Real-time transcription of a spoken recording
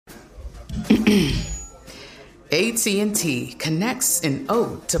AT&T connects an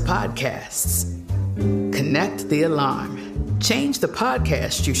ode to podcasts. Connect the alarm. Change the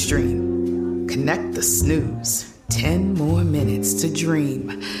podcast you stream. Connect the snooze. 10 more minutes to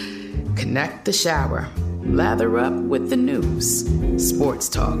dream. Connect the shower. Lather up with the news. Sports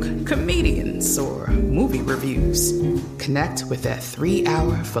talk, comedians, or movie reviews. Connect with that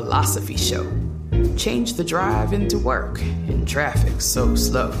 3-hour philosophy show. Change the drive into work in traffic so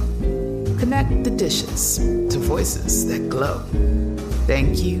slow. Connect the dishes to voices that glow.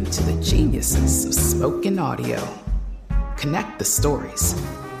 Thank you to the geniuses of spoken audio. Connect the stories.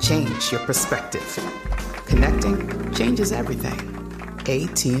 Change your perspective. Connecting changes everything.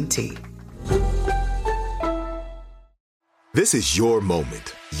 AT&T. This is your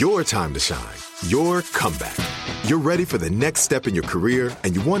moment, your time to shine, your comeback. You're ready for the next step in your career,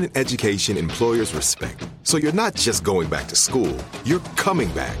 and you want an education employers respect. So you're not just going back to school, you're coming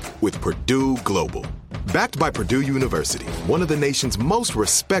back with Purdue Global. Backed by Purdue University, one of the nation's most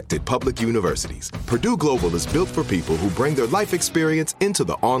respected public universities, Purdue Global is built for people who bring their life experience into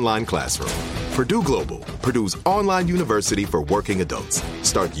the online classroom. Purdue Global, Purdue's online university for working adults.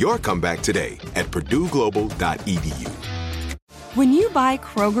 Start your comeback today at purdueglobal.edu. When you buy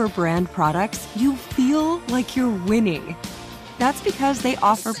Kroger brand products, you feel like you're winning. That's because they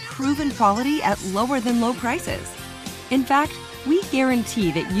offer proven quality at lower than low prices. In fact, we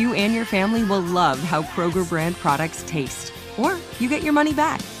guarantee that you and your family will love how Kroger brand products taste, or you get your money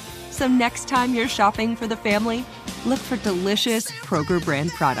back. So next time you're shopping for the family, look for delicious Kroger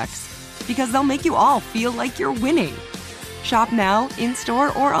brand products, because they'll make you all feel like you're winning. Shop now,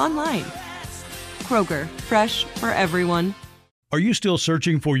 in-store, or online. Kroger, fresh for everyone. Are you still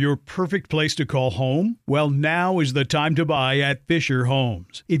searching for your perfect place to call home? Well, now is the time to buy at Fisher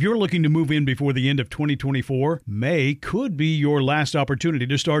Homes. If you're looking to move in before the end of 2024, May could be your last opportunity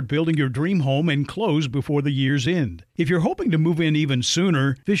to start building your dream home and close before the year's end. If you're hoping to move in even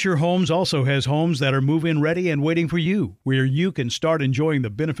sooner, Fisher Homes also has homes that are move-in ready and waiting for you, where you can start enjoying the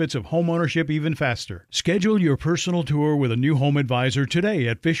benefits of homeownership even faster. Schedule your personal tour with a new home advisor today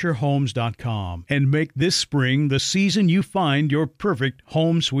at FisherHomes.com and make this spring the season you find your perfect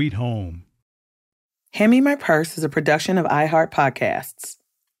home sweet home. Hand Me My Purse is a production of iHeart Podcasts.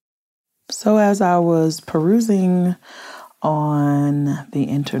 So as I was perusing on the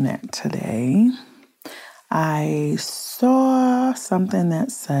internet today, I saw something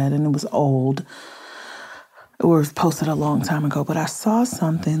that said, and it was old, it was posted a long time ago, but I saw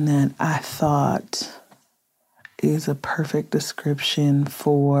something that I thought is a perfect description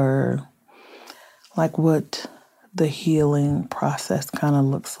for like what the healing process kind of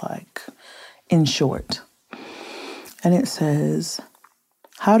looks like in short. And it says,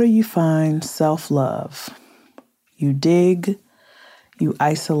 how do you find self-love? You dig, you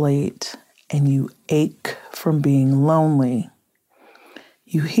isolate, and you ache from being lonely.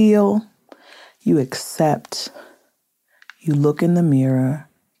 You heal, you accept, you look in the mirror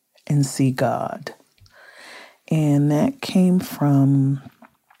and see God. And that came from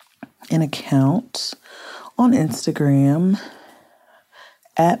an account on Instagram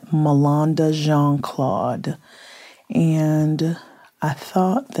at Melanda Jean-Claude. And I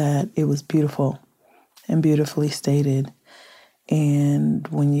thought that it was beautiful and beautifully stated. And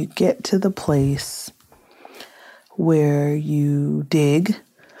when you get to the place where you dig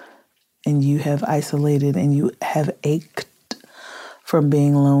and you have isolated and you have ached from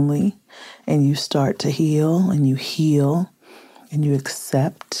being lonely, and you start to heal and you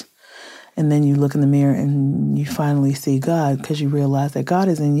accept, and then you look in the mirror and you finally see God because you realize that God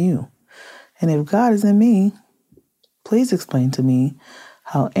is in you. And if God is in me, please explain to me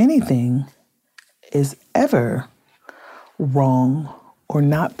how anything is ever wrong or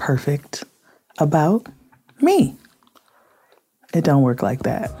not perfect about me. It don't work like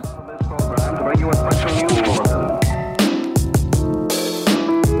that.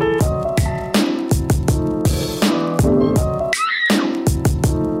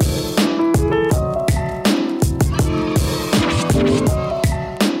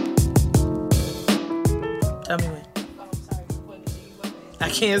 Tell me when. I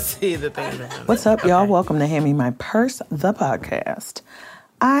can't see the thing. What's up, y'all? Welcome to Hand Me My Purse, the podcast.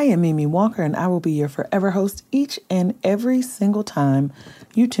 I am Mimi Walker, and I will be your forever host each and every single time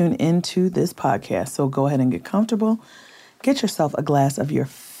you tune into this podcast. So go ahead and get comfortable. Get yourself a glass of your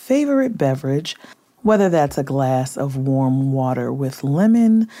favorite beverage, whether that's a glass of warm water with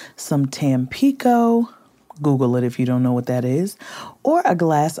lemon, some Tampico, Google it if you don't know what that is, or a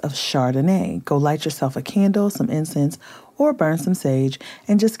glass of Chardonnay. Go light yourself a candle, some incense, or burn some sage,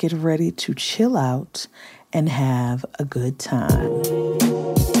 and just get ready to chill out and have a good time.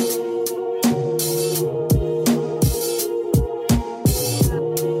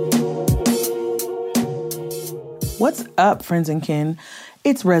 up, friends and kin?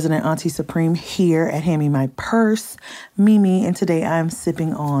 It's resident Auntie Supreme here at Hand Me My Purse, Mimi, and today I'm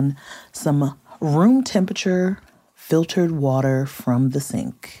sipping on some room temperature filtered water from the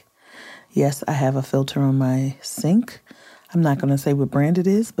sink. Yes, I have a filter on my sink. I'm not going to say what brand it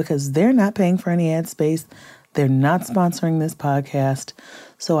is because they're not paying for any ad space. They're not sponsoring this podcast,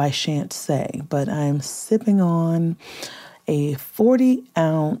 so I shan't say. But I'm sipping on a 40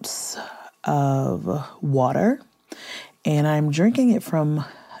 ounce of water, and I'm drinking it from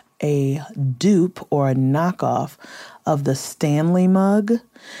a dupe or a knockoff of the Stanley mug.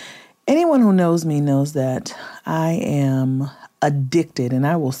 Anyone who knows me knows that I am addicted, and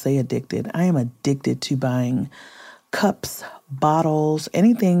I will say addicted. I am addicted to buying cups, bottles,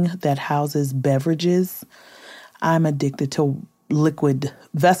 anything that houses beverages. I'm addicted to liquid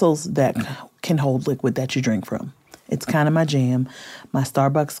vessels that can hold liquid that you drink from. It's kind of my jam. My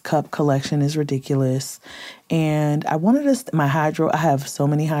Starbucks cup collection is ridiculous. And I wanted to, I have so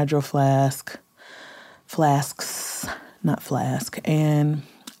many hydro flasks, not flask. And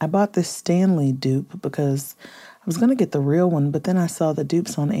I bought this Stanley dupe because I was going to get the real one, but then I saw the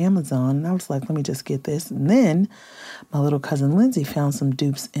dupes on Amazon and I was like, let me just get this. And then my little cousin Lindsay found some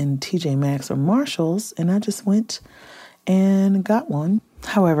dupes in TJ Maxx or Marshall's, and I just went and got one.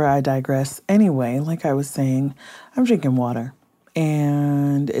 However, I digress. Anyway, like I was saying, I'm drinking water,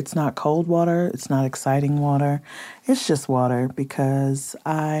 and it's not cold water. It's not exciting water. It's just water because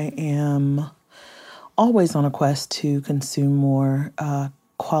I am always on a quest to consume more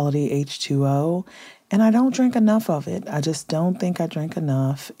quality H2O, and I don't drink enough of it. I just don't think I drink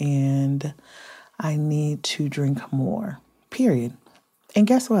enough, and I need to drink more, period. And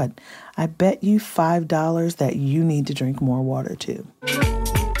guess what? I bet you $5 that you need to drink more water too.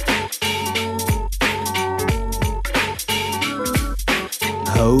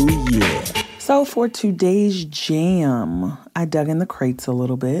 Oh, yeah. So for today's jam, I dug in the crates a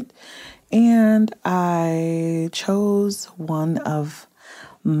little bit and I chose one of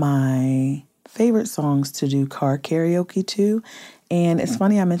my favorite songs to do car karaoke to. And it's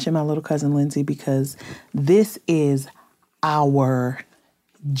funny I mentioned my little cousin Lindsay because this is our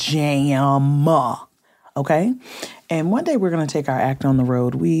jam, okay? And one day we're going to take our act on the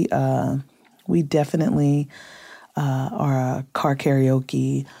road. We definitely are a car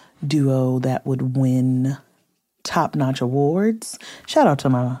karaoke duo that would win top-notch awards. Shout out to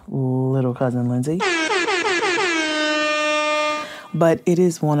my little cousin Lindsay. But it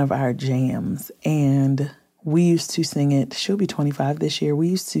is one of our jams, and we used to sing it. She'll be 25 this year. We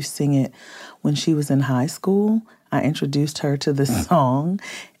used to sing it when she was in high school. I introduced her to this song,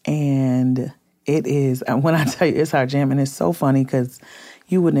 and it is, when I tell you it's our jam, and it's so funny because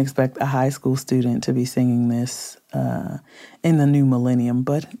you wouldn't expect a high school student to be singing this in the new millennium,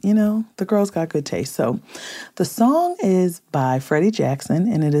 but you know, the girl's got good taste. So the song is by Freddie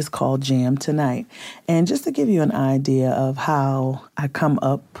Jackson, and it is called Jam Tonight. And just to give you an idea of how I come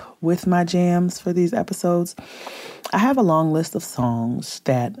up with my jams for these episodes, I have a long list of songs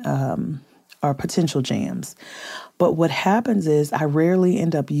that are potential jams. But what happens is I rarely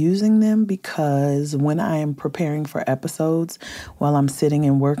end up using them because when I am preparing for episodes, while I'm sitting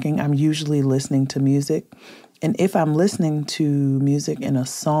and working, I'm usually listening to music. And if I'm listening to music and a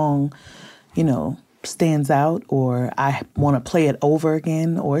song, you know, stands out, or I want to play it over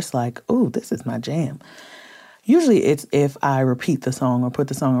again, or it's like, oh, this is my jam. Usually it's if I repeat the song or put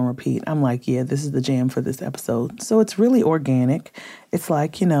the song on repeat, I'm like, yeah, this is the jam for this episode. So it's really organic. It's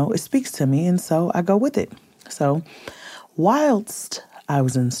like, you know, it speaks to me, and so I go with it. So whilst I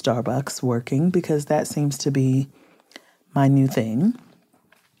was in Starbucks working, because that seems to be my new thing,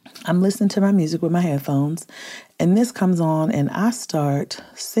 I'm listening to my music with my headphones, and this comes on, and I start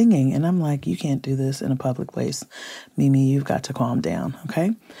singing, and I'm like, you can't do this in a public place. Mimi, you've got to calm down,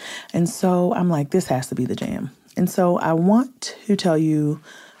 okay? And so I'm like, this has to be the jam. And so I want to tell you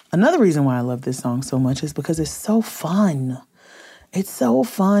another reason why I love this song so much is because it's so fun. It's so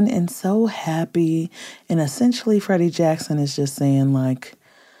fun and so happy. And essentially, Freddie Jackson is just saying, like,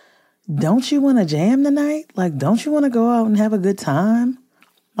 don't you want to jam tonight? Like, don't you want to go out and have a good time?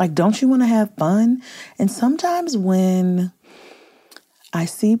 Like, don't you want to have fun? And sometimes when I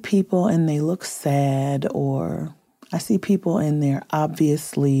see people and they look sad, or I see people and they're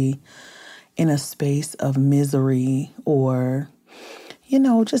obviously in a space of misery, or, you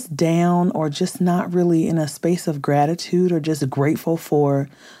know, just down, or just not really in a space of gratitude, or just grateful for,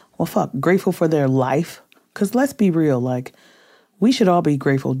 grateful for their life. Because let's be real, like, we should all be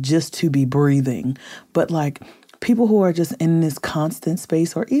grateful just to be breathing. But like, people who are just in this constant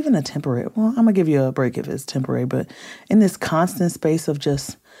space, or even a temporary, well, I'm going to give you a break if it's temporary, but in this constant space of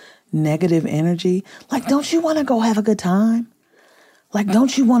just negative energy. Like, don't you want to go have a good time? Like,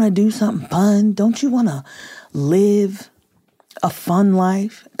 don't you want to do something fun? Don't you want to live a fun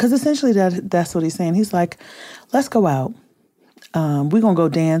life? Because essentially that's what he's saying. He's like, let's go out. We're going to go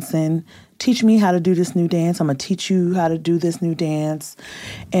dancing. Teach me how to do this new dance. I'm going to teach you how to do this new dance.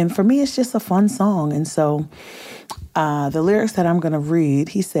 And for me, it's just a fun song. And so the lyrics that I'm going to read,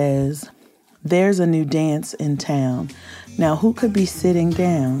 he says, there's a new dance in town. Now, who could be sitting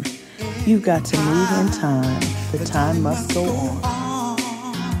down? You've got to move in time. The time must go on.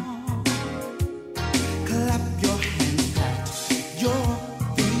 Clap your hands, pat your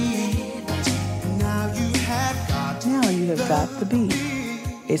feet. Now you have got the beat.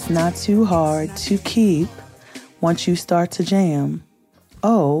 It's not too hard to keep once you start to jam.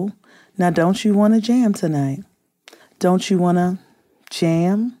 Oh, now don't you want to jam tonight? Don't you want to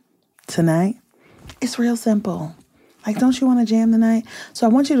jam tonight? It's real simple. Like, don't you want to jam tonight? So I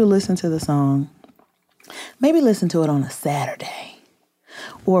want you to listen to the song. Maybe listen to it on a Saturday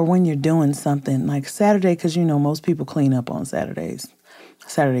or when you're doing something like Saturday, because, you know, most people clean up on Saturday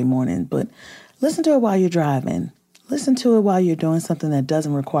morning. But listen to it while you're driving. Listen to it while you're doing something that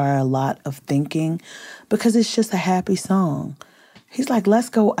doesn't require a lot of thinking, because it's just a happy song. He's like, let's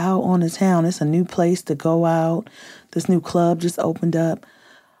go out on the town. It's a new place to go out. This new club just opened up.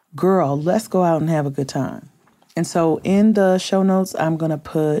 Girl, let's go out and have a good time. And so in the show notes, I'm going to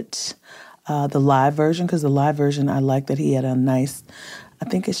put the live version, because the live version, I like that he had a nice, I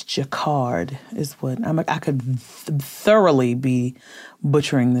think it's jacquard is what, I could thoroughly be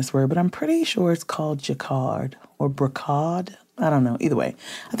butchering this word, but I'm pretty sure it's called jacquard or brocade. I don't know. Either way,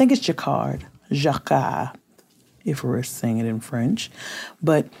 I think it's jacquard, if we're saying it in French.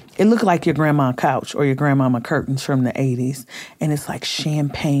 But it looked like your grandma couch or your grandmama curtains from the 80s. And it's like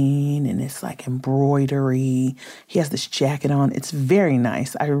champagne and it's like embroidery. He has this jacket on. It's very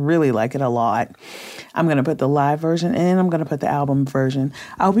nice. I really like it a lot. I'm going to put the live version and I'm going to put the album version.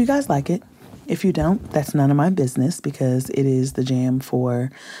 I hope you guys like it. If you don't, that's none of my business, because it is the jam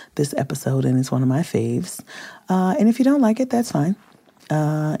for this episode and it's one of my faves. And if you don't like it, that's fine.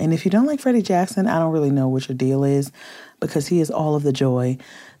 And if you don't like Freddie Jackson, I don't really know what your deal is, because he is all of the joy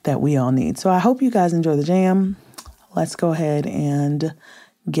that we all need. So I hope you guys enjoy the jam. Let's go ahead and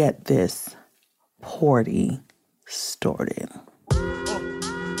get this party started.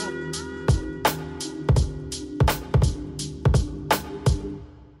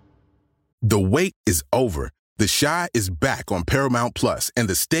 The wait is over. The Chi is back on Paramount Plus, and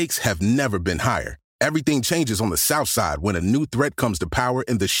the stakes have never been higher. Everything changes on the South Side when a new threat comes to power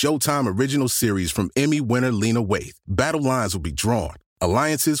in the Showtime original series from Emmy winner Lena Waithe. Battle lines will be drawn,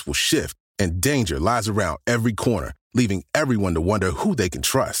 alliances will shift, and danger lies around every corner, leaving everyone to wonder who they can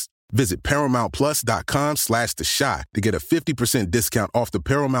trust. Visit ParamountPlus.com/The Chi to get a 50% discount off the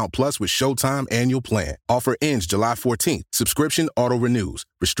Paramount Plus with Showtime annual plan. Offer ends July 14th. Subscription auto-renews.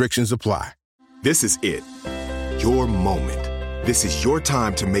 Restrictions apply. This is it. Your moment. This is your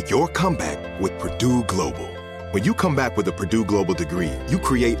time to make your comeback with Purdue Global. When you come back with a Purdue Global degree, you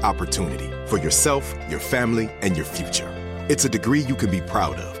create opportunity for yourself, your family, and your future. It's a degree you can be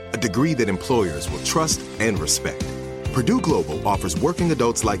proud of, a degree that employers will trust and respect. Purdue Global offers working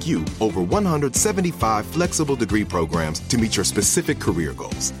adults like you over 175 flexible degree programs to meet your specific career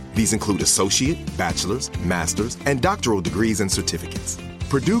goals. These include associate, bachelor's, master's, and doctoral degrees and certificates.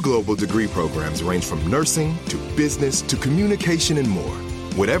 Purdue Global degree programs range from nursing to business to communication and more.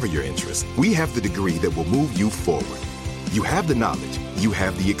 Whatever your interest, we have the degree that will move you forward. You have the knowledge, you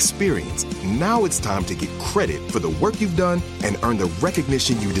have the experience. Now it's time to get credit for the work you've done and earn the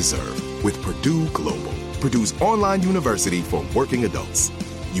recognition you deserve with Purdue Global, Purdue's online university for working adults.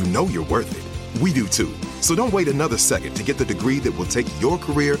 You know you're worth it. We do too. So don't wait another second to get the degree that will take your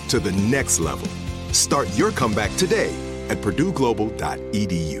career to the next level. Start your comeback today at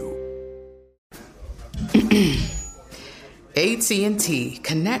purdueglobal.edu. AT&T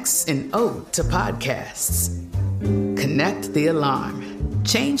connects an ode to podcasts. Connect the alarm.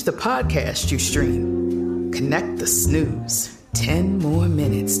 Change the podcast you stream. Connect the snooze. 10 more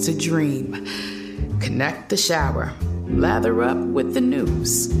minutes to dream. Connect the shower. Lather up with the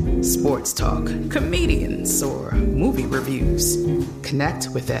news. Sports talk, comedians, or movie reviews. Connect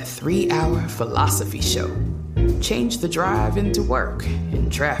with that 3-hour philosophy show. Change the drive into work in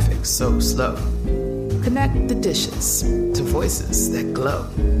traffic so slow. Connect the dishes to voices that glow.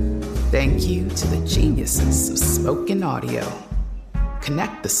 Thank you to the geniuses of spoken audio.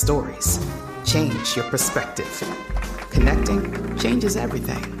 Connect the stories. Change your perspective. Connecting changes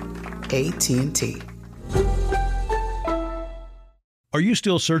everything. AT&T. Are you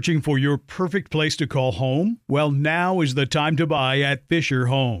still searching for your perfect place to call home? Well, now is the time to buy at Fisher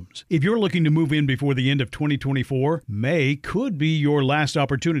Homes. If you're looking to move in before the end of 2024, May could be your last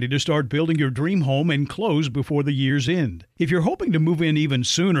opportunity to start building your dream home and close before the year's end. If you're hoping to move in even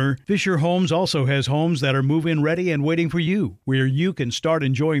sooner, Fisher Homes also has homes that are move-in ready and waiting for you, where you can start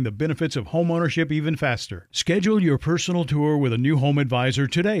enjoying the benefits of homeownership even faster. Schedule your personal tour with a new home advisor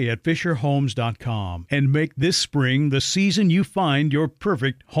today at FisherHomes.com and make this spring the season you find your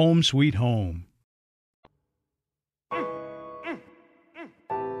perfect home sweet home.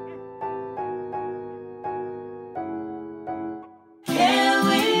 Can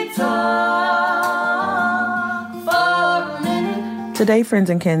we talk for a minute? Today,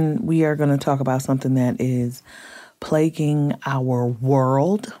 friends and kin, we are going to talk about something that is plaguing our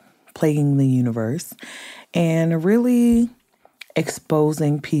world, plaguing the universe, and really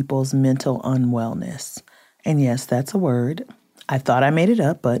exposing people's mental unwellness. And yes, that's a word. I thought I made it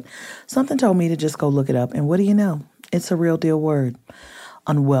up, but something told me to just go look it up. And what do you know? It's a real deal word.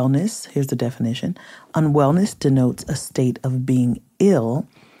 Unwellness, here's the definition. Unwellness denotes a state of being ill,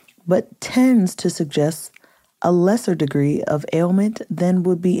 but tends to suggest a lesser degree of ailment than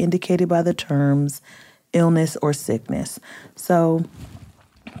would be indicated by the terms illness or sickness. So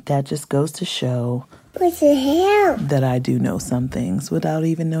that just goes to show that I do know some things without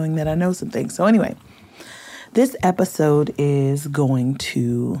even knowing that I know some things. So anyway, this episode is going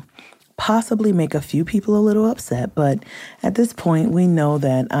to possibly make a few people a little upset, but at this point, we know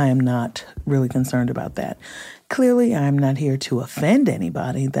that I am not really concerned about that. Clearly, I'm not here to offend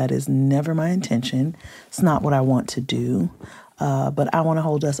anybody. That is never my intention. It's not what I want to do, but I want to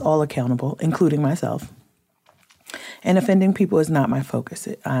hold us all accountable, including myself. And offending people is not my focus.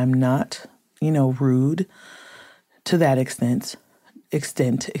 I'm not, rude to that extent,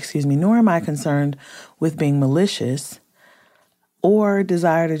 nor am I concerned with being malicious or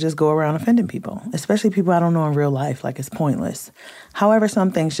desire to just go around offending people, especially people I don't know in real life. Like, it's pointless. However,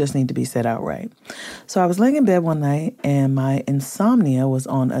 some things just need to be said outright. So I was laying in bed one night and my insomnia was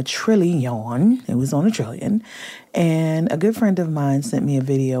on a trillion. It was on a trillion. And a good friend of mine sent me a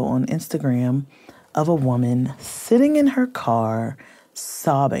video on Instagram of a woman sitting in her car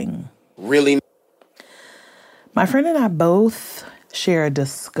sobbing. Really? My friend and I both share a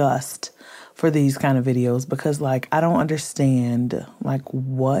disgust for these kind of videos because, I don't understand,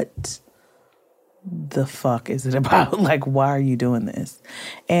 what the fuck is it about? Why are you doing this?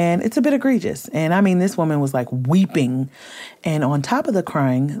 And it's a bit egregious. And I mean, this woman was weeping. And on top of the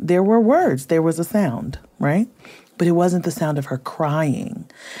crying, there were words. There was a sound, right? But it wasn't the sound of her crying.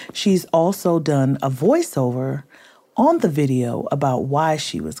 She's also done a voiceover on the video about why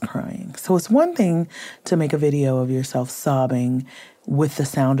she was crying. So it's one thing to make a video of yourself sobbing with the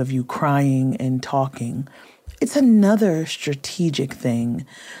sound of you crying and talking. It's another strategically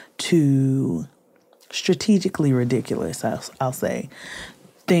ridiculous, I'll say,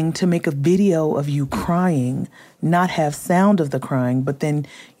 thing to make a video of you crying, not have sound of the crying, but then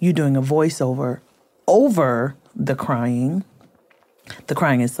you doing a voiceover over the crying. The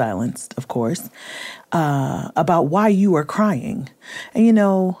crying is silenced, of course, about why you are crying.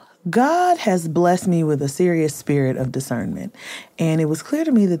 And God has blessed me with a serious spirit of discernment. And it was clear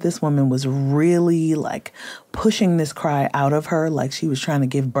to me that this woman was really pushing this cry out of her, like she was trying to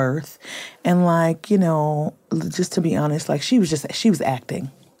give birth. And just to be honest, she was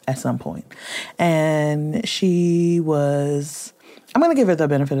acting at some point. And I'm going to give her the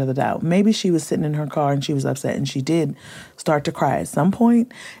benefit of the doubt. Maybe she was sitting in her car and she was upset and she did start to cry at some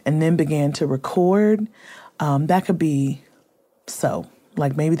point and then began to record. That could be so.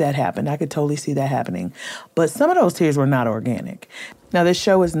 Maybe that happened. I could totally see that happening. But some of those tears were not organic. Now, this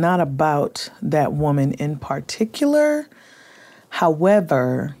show is not about that woman in particular.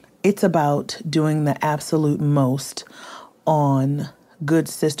 However, it's about doing the absolute most on good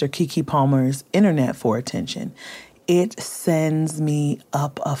sister Keke Palmer's internet for attention. It sends me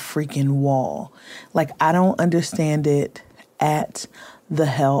up a freaking wall. I don't understand it at the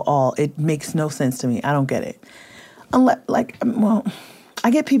hell all. It makes no sense to me. I don't get it. I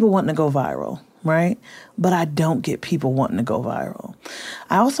get people wanting to go viral, right? But I don't get people wanting to go viral.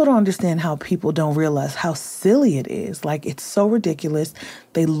 I also don't understand how people don't realize how silly it is. It's so ridiculous.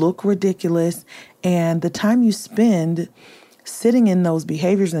 They look ridiculous. And the time you spend sitting in those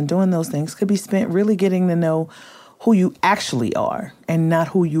behaviors and doing those things could be spent really getting to know who you actually are and not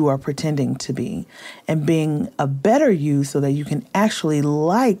who you are pretending to be, and being a better you so that you can actually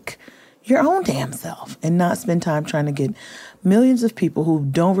like your own damn self and not spend time trying to get millions of people who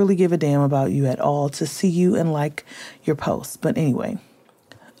don't really give a damn about you at all to see you and like your posts. But anyway,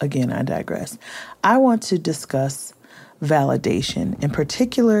 again, I digress. I want to discuss validation, in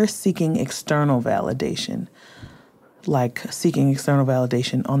particular, seeking external validation, like seeking external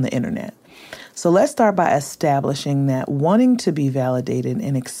validation on the internet. So let's start by establishing that wanting to be validated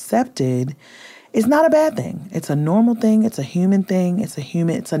and accepted is not a bad thing. It's a normal thing. It's a human thing. It's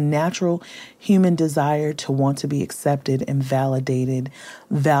a natural human desire to want to be accepted and validated,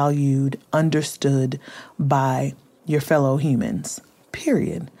 valued, understood by your fellow humans,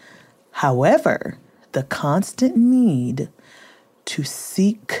 period. However, the constant need to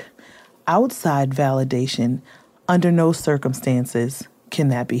seek outside validation under no circumstances can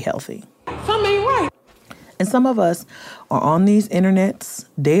that be healthy. Something ain't right. And some of us are on these internets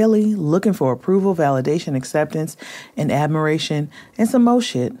daily looking for approval, validation, acceptance, and admiration, and some more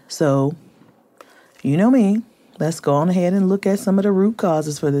shit. So, you know me, let's go on ahead and look at some of the root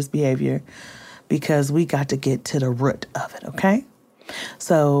causes for this behavior, because we got to get to the root of it, okay?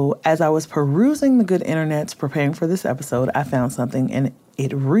 So as I was perusing the good internets preparing for this episode, I found something, and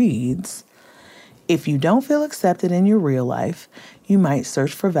it reads, if you don't feel accepted in your real life, you might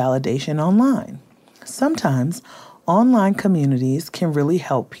search for validation online. Sometimes online communities can really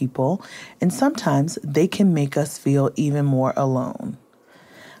help people, and sometimes they can make us feel even more alone.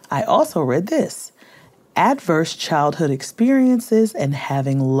 I also read this. Adverse childhood experiences and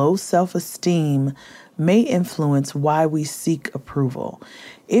having low self-esteem may influence why we seek approval.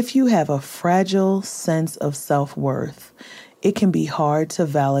 If you have a fragile sense of self-worth, it can be hard to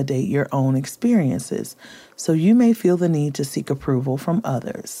validate your own experiences, so you may feel the need to seek approval from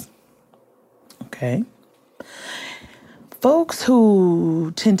others. Okay? Folks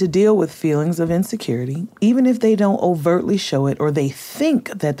who tend to deal with feelings of insecurity, even if they don't overtly show it or they think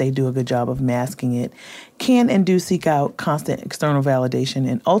that they do a good job of masking it, can and do seek out constant external validation,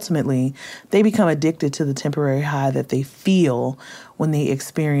 and ultimately they become addicted to the temporary high that they feel when they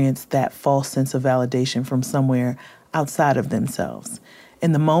experience that false sense of validation from somewhere outside of themselves.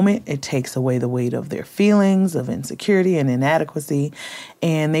 In the moment, it takes away the weight of their feelings of insecurity and inadequacy,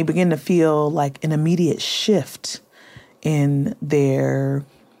 and they begin to feel like an immediate shift in their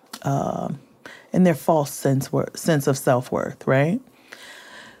false sense of self-worth, right?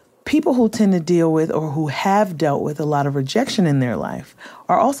 People who tend to deal with or who have dealt with a lot of rejection in their life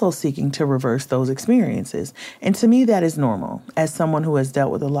are also seeking to reverse those experiences. And to me, that is normal. As someone who has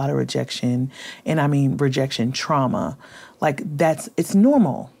dealt with a lot of rejection, and I mean rejection trauma, like it's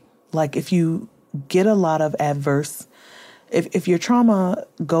normal. Like if you get a lot of adverse, if your trauma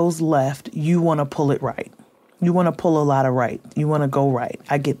goes left, you want to pull it right. You want to pull a lot of right. You want to go right.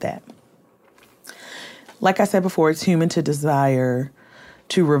 I get that. Like I said before, it's human to desire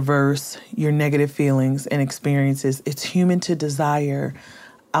to reverse your negative feelings and experiences. It's human to desire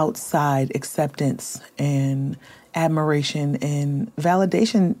outside acceptance and admiration and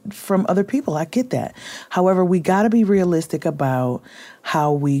validation from other people. I get that. However, we got to be realistic about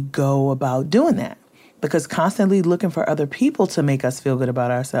how we go about doing that, because constantly looking for other people to make us feel good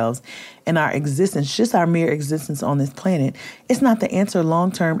about ourselves and our existence, just our mere existence on this planet, it's not the answer long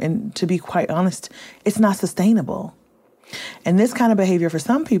term. And to be quite honest, it's not sustainable. And this kind of behavior for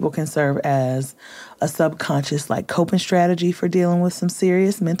some people can serve as a subconscious coping strategy for dealing with some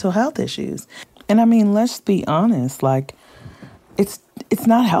serious mental health issues. And I mean, let's be honest, it's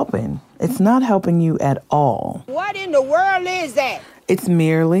not helping. It's not helping you at all. What in the world is that? It's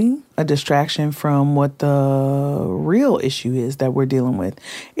merely a distraction from what the real issue is that we're dealing with.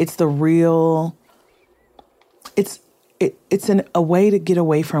 It's the real, it's a way to get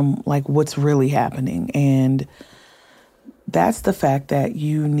away from what's really happening. And that's the fact that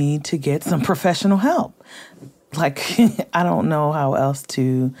you need to get some professional help. I don't know how else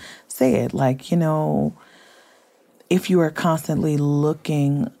to say it. If you are constantly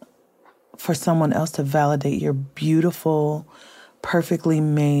looking for someone else to validate your beautiful, perfectly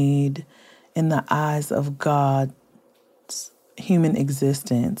made, in the eyes of God's human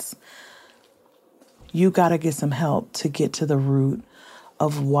existence, you got to get some help to get to the root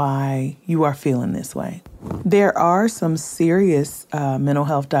of why you are feeling this way. There are some serious mental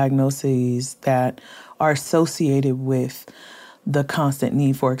health diagnoses that are associated with the constant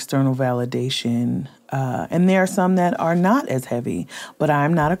need for external validation. And there are some that are not as heavy, but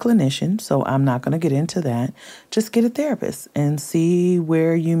I'm not a clinician, so I'm not going to get into that. Just get a therapist and see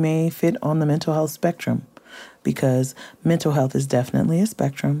where you may fit on the mental health spectrum, because mental health is definitely a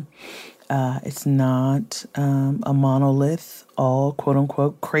spectrum. It's not a monolith, all quote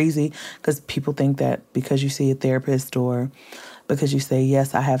unquote crazy, because people think that because you see a therapist or because you say,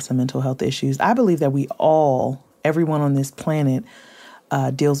 yes, I have some mental health issues. I believe that everyone on this planet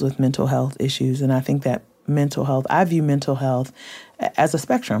deals with mental health issues. And I think that I view mental health as a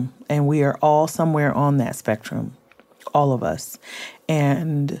spectrum, and we are all somewhere on that spectrum. all of us.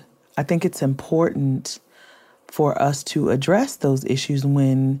 And I think it's important for us to address those issues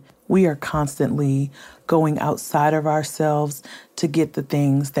when we are constantly going outside of ourselves to get the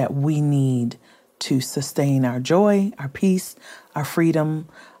things that we need to sustain our joy, our peace, our freedom,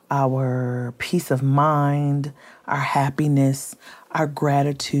 our peace of mind, our happiness, our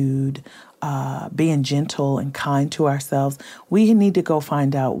gratitude, being gentle and kind to ourselves. We need to go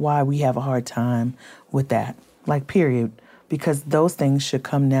find out why we have a hard time with that, like, period, because those things should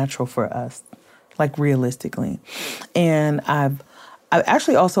come natural for us, like, realistically. And I've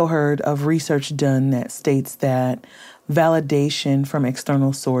actually also heard of research done that states that validation from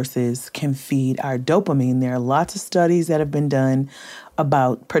external sources can feed our dopamine. There are lots of studies that have been done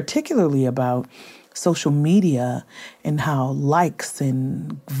particularly about social media and how likes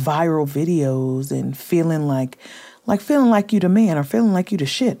and viral videos and feeling like you the man or feeling like you the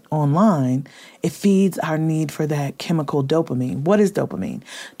shit online, it feeds our need for that chemical dopamine. What is dopamine?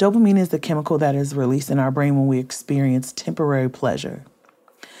 Dopamine is the chemical that is released in our brain when we experience temporary pleasure.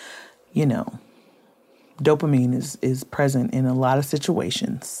 You know, dopamine is present in a lot of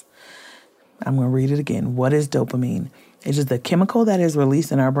situations. I'm going to read it again. What is dopamine? It is the chemical that is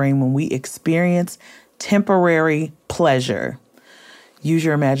released in our brain when we experience temporary pleasure. Use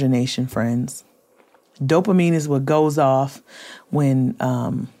your imagination, friends. Dopamine is what goes off when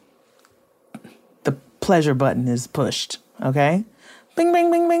the pleasure button is pushed, okay? Bing, bing,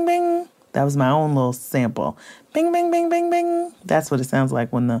 bing, bing, bing. That was my own little sample. Bing, bing, bing, bing, bing. That's what it sounds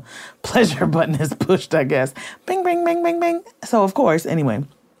like when the pleasure button is pushed, I guess. Bing, bing, bing, bing, bing. So, of course, anyway,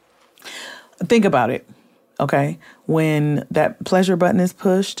 think about it, okay? When that pleasure button is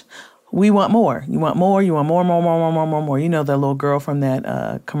pushed, we want more. You want more. You want more, more, more, more, more, more, more. You know, the little girl from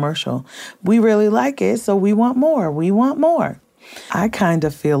that commercial. We really like it, so we want more. We want more. I kind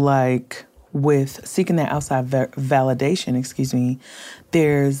of feel like with seeking that outside validation,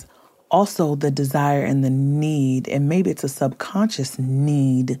 there's also the desire and the need, and maybe it's a subconscious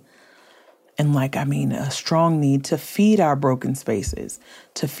need, and a strong need to feed our broken spaces,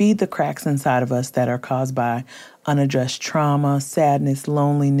 to feed the cracks inside of us that are caused by unaddressed trauma, sadness,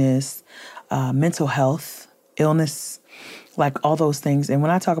 loneliness, mental health, illness, like all those things. And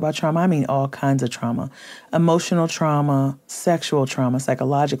when I talk about trauma, I mean all kinds of trauma: emotional trauma, sexual trauma,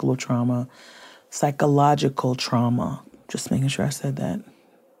 psychological trauma. Just making sure I said that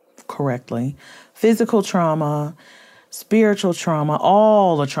correctly. Physical trauma, spiritual trauma,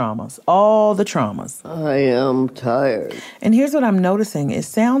 all the traumas. I am tired. And here's what I'm noticing. It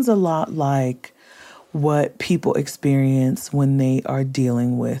sounds a lot like what people experience when they are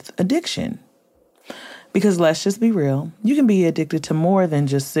dealing with addiction. Because let's just be real, you can be addicted to more than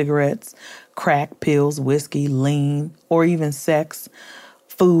just cigarettes, crack, pills, whiskey, lean, or even sex,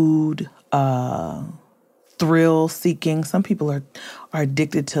 food, thrill seeking. Some people are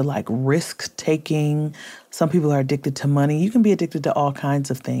addicted to risk taking. Some people are addicted to money. You can be addicted to all kinds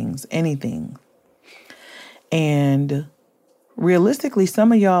of things, anything. And realistically,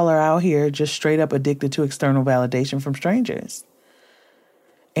 some of y'all are out here just straight up addicted to external validation from strangers.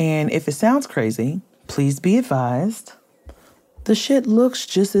 And if it sounds crazy, please be advised, the shit looks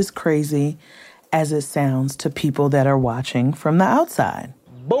just as crazy as it sounds to people that are watching from the outside.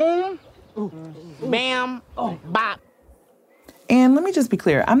 Boom, bam, bop. And let me just be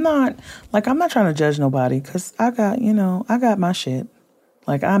clear. I'm not trying to judge nobody, because I got my shit.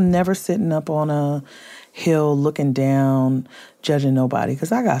 I'm never sitting up on a hill looking down, judging nobody,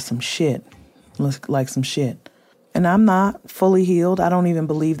 because I got some shit, some shit. And I'm not fully healed. I don't even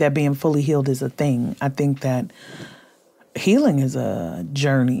believe that being fully healed is a thing. I think that healing is a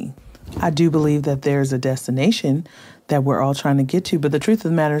journey. I do believe that there's a destination that we're all trying to get to. But the truth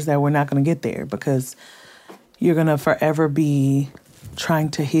of the matter is that we're not going to get there, because you're going to forever be trying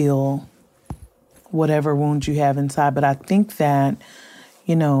to heal whatever wounds you have inside. But I think that,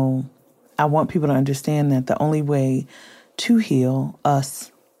 I want people to understand that the only way to heal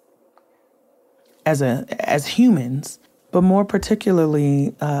us as humans, but more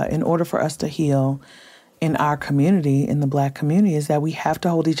particularly in order for us to heal in our community, in the Black community, is that we have to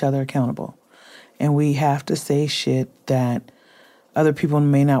hold each other accountable. And we have to say shit that other people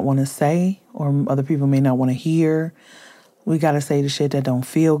may not want to say, or other people may not want to hear. We got to say the shit that don't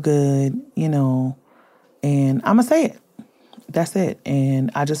feel good, and I'm going to say it. That's it. And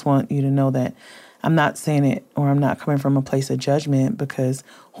I just want you to know that I'm not saying it, or I'm not coming from a place of judgment, because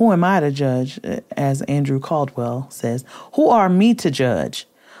who am I to judge? As Andrew Caldwell says, who are me to judge?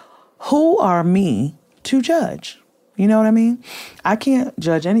 Who are me to judge? You know what I mean? I can't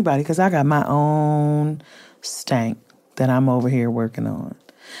judge anybody, because I got my own stank that I'm over here working on.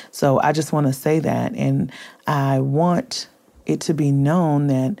 So I just want to say that. And I want it to be known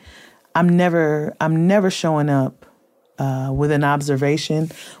that I'm never showing up with an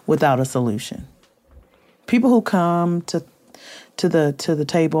observation without a solution. People who come to the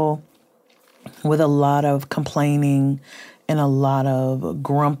table with a lot of complaining and a lot of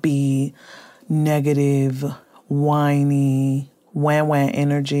grumpy, negative, whiny, wah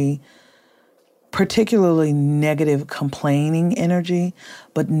energy, particularly negative complaining energy,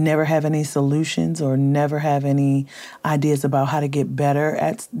 but never have any solutions or never have any ideas about how to get better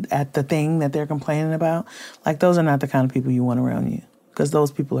at the thing that they're complaining about. Like, those are not the kind of people you want around you, because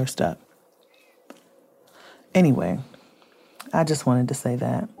those people are stuck. Anyway, I just wanted to say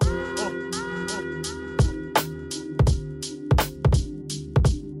that.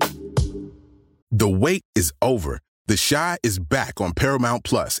 The wait is over. The Chi is back on Paramount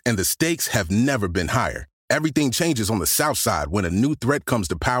Plus, and the stakes have never been higher. Everything changes on the South Side when a new threat comes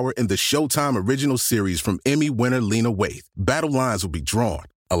to power in the Showtime original series from Emmy winner Lena Waithe. Battle lines will be drawn,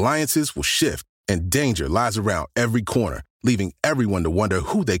 alliances will shift, and danger lies around every corner, leaving everyone to wonder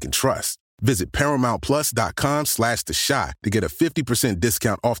who they can trust. Visit ParamountPlus.com/The Chi to get a 50%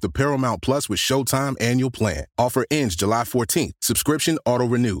 discount off the Paramount Plus with Showtime annual plan. Offer ends July 14th. Subscription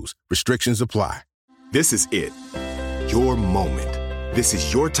auto-renews. Restrictions apply. This is it. Your moment. This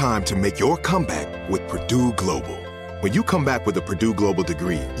is your time to make your comeback with Purdue Global. When you come back with a Purdue Global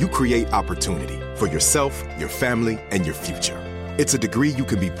degree, you create opportunity for yourself, your family, and your future. It's a degree you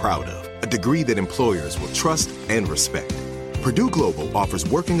can be proud of, a degree that employers will trust and respect. Purdue Global offers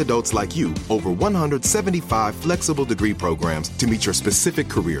working adults like you over 175 flexible degree programs to meet your specific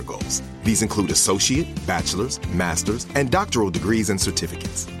career goals. These include associate, bachelor's, master's, and doctoral degrees and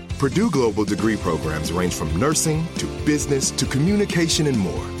certificates. Purdue Global degree programs range from nursing to business to communication and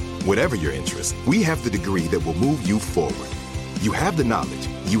more. Whatever your interest, we have the degree that will move you forward. You have the knowledge,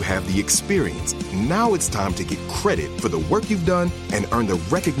 you have the experience. Now it's time to get credit for the work you've done and earn the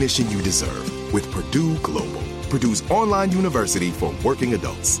recognition you deserve with Purdue Global, Purdue's online university for working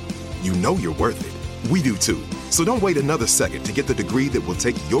adults. You know you're worth it. We do too. So don't wait another second to get the degree that will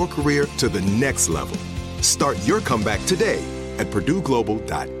take your career to the next level. Start your comeback today at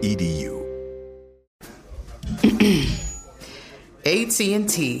purdueglobal.edu.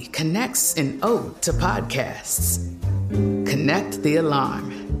 AT&T connects an ode to podcasts. Connect the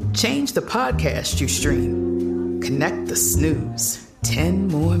alarm. Change the podcast you stream. Connect the snooze. 10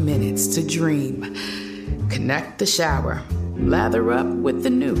 more minutes to dream. Connect the shower. Lather up with the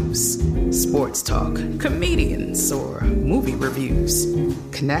news. Sports talk, comedians, or movie reviews.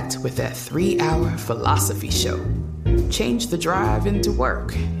 Connect with that 3-hour philosophy show. Change the drive into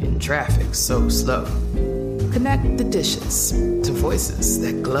work in traffic so slow. Connect the dishes to voices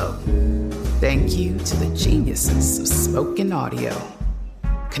that glow. Thank you to the geniuses of spoken audio.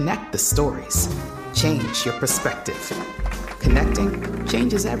 Connect the stories. Change your perspective. Connecting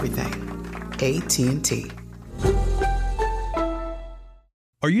changes everything. AT&T.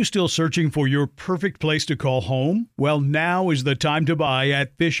 Are you still searching for your perfect place to call home? Well, now is the time to buy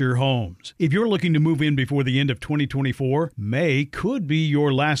at Fisher Homes. If you're looking to move in before the end of 2024, May could be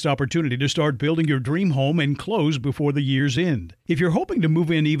your last opportunity to start building your dream home and close before the year's end. If you're hoping to move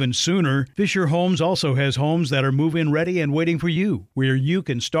in even sooner, Fisher Homes also has homes that are move-in ready and waiting for you, where you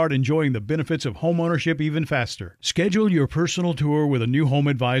can start enjoying the benefits of homeownership even faster. Schedule your personal tour with a new home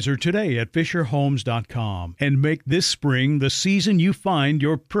advisor today at FisherHomes.com and make this spring the season you find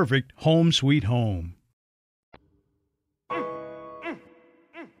your perfect home sweet home.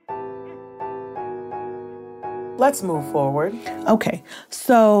 Let's move forward. Okay,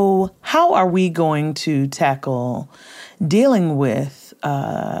 so how are we going to tackle dealing with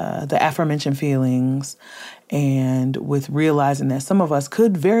the aforementioned feelings and with realizing that some of us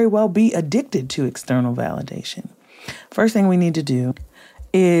could very well be addicted to external validation? First thing we need to do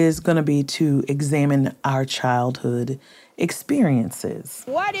is going to be to examine our childhood experiences.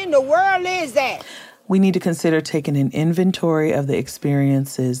 What in the world is that? We need to consider taking an inventory of the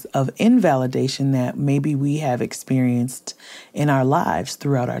experiences of invalidation that maybe we have experienced in our lives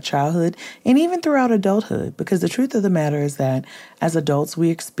throughout our childhood and even throughout adulthood. Because the truth of the matter is that as adults, we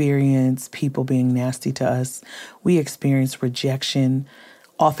experience people being nasty to us. We experience rejection,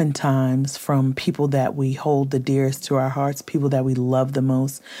 oftentimes from people that we hold the dearest to our hearts, people that we love the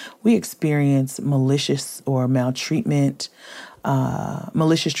most. We experience malicious treatment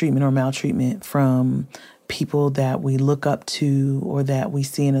or maltreatment from people that we look up to or that we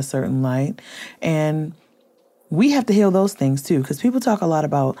see in a certain light. And we have to heal those things too, because people talk a lot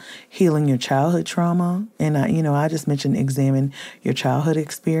about healing your childhood trauma. And, I just mentioned examine your childhood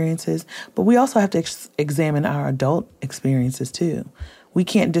experiences, but we also have to examine our adult experiences too. we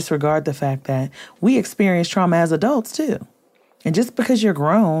can't disregard the fact that we experience trauma as adults too. And just because you're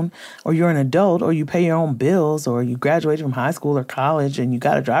grown or you're an adult or you pay your own bills or you graduated from high school or college and you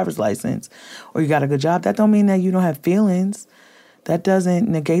got a driver's license or you got a good job, that don't mean that you don't have feelings. That doesn't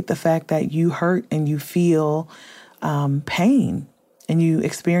negate the fact that you hurt and you feel pain and you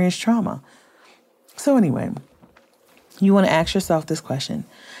experience trauma. So anyway, you want to ask yourself this question.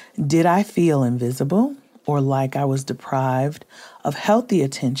 Did I feel invisible or like I was deprived of healthy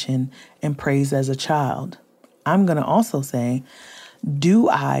attention and praise as a child? I'm going to also say, do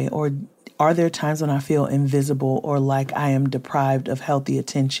I or are there times when I feel invisible or like I am deprived of healthy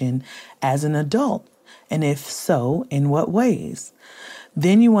attention as an adult? And if so, in what ways?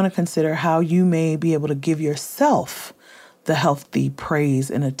 Then you want to consider how you may be able to give yourself the healthy praise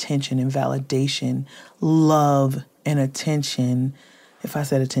and attention and validation, love and attention, if I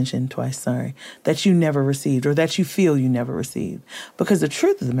said attention twice, sorry, that you never received or that you feel you never received. Because the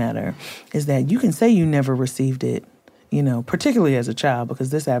truth of the matter is that you can say you never received it, particularly as a child,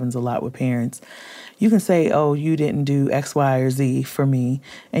 because this happens a lot with parents. You can say, oh, you didn't do X, Y, or Z for me.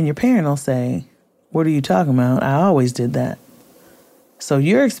 And your parent will say, what are you talking about? I always did that. So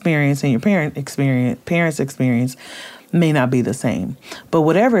your experience and your parents' experience may not be the same. But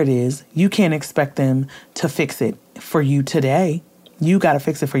whatever it is, you can't expect them to fix it for you today. You got to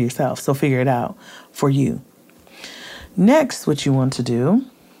fix it for yourself. So figure it out for you. Next, what you want to do,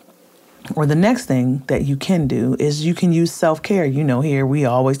 or the next thing that you can do, is you can use self-care. Here we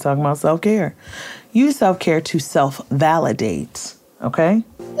always talk about self-care. Use self-care to self-validate, okay?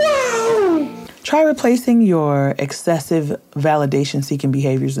 Try replacing your excessive validation-seeking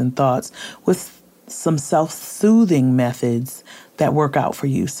behaviors and thoughts with some self-soothing methods that work out for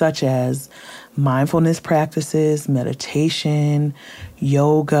you, such as mindfulness practices, meditation,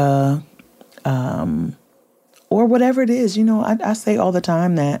 yoga, or whatever it is. I say all the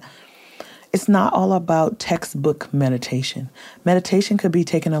time that it's not all about textbook meditation. Meditation could be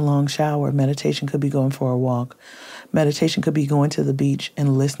taking a long shower. Meditation could be going for a walk. Meditation could be going to the beach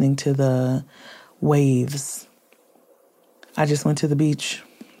and listening to the waves. I just went to the beach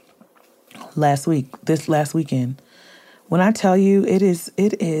this last weekend. When I tell you it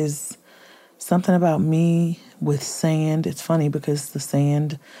is something about me with sand. It's funny because the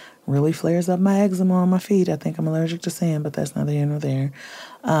sand really flares up my eczema on my feet. I think I'm allergic to sand, but that's neither here nor there.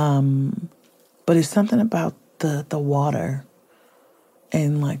 But it's something about the water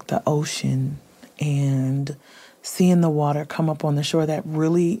and like the ocean and seeing the water come up on the shore that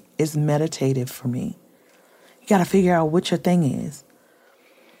really is meditative for me. You got to figure out what your thing is.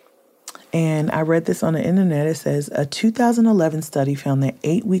 And I read this on the internet. It says a 2011 study found that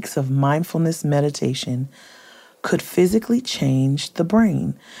 8 weeks of mindfulness meditation could physically change the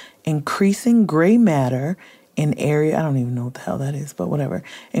brain, increasing gray matter in area. I don't even know what the hell that is, but whatever.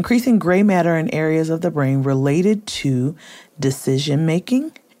 Increasing gray matter in areas of the brain related to decision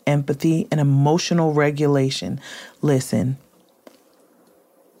making, empathy, and emotional regulation. Listen,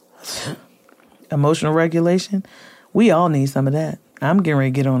 emotional regulation, we all need some of that. I'm getting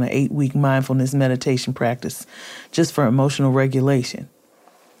ready to get on an 8-week mindfulness meditation practice just for emotional regulation.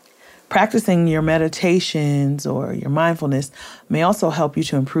 Practicing your meditations or your mindfulness may also help you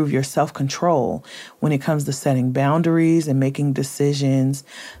to improve your self-control when it comes to setting boundaries and making decisions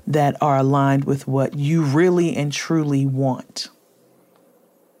that are aligned with what you really and truly want.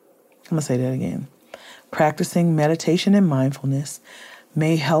 I'm going to say that again. Practicing meditation and mindfulness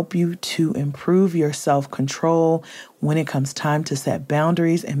may help you to improve your self-control when it comes time to set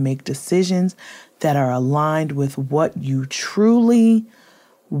boundaries and make decisions that are aligned with what you truly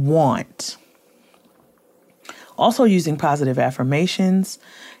want. Also, using positive affirmations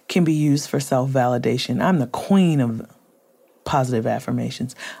can be used for self-validation. I'm the queen of positive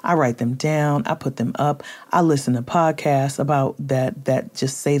affirmations. I write them down. I put them up. I listen to podcasts about that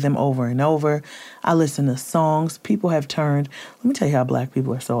just say them over and over. I listen to songs. People have turned. Let me tell you how Black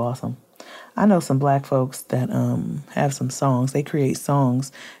people are so awesome. I know some Black folks that have some songs. They create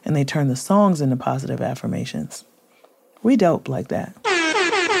songs and they turn the songs into positive affirmations. We dope like that.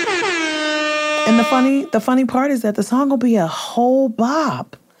 And the funny part is that the song will be a whole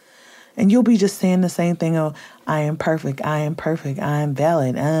bop. And you'll be just saying the same thing. Oh, I am perfect. I am perfect. I am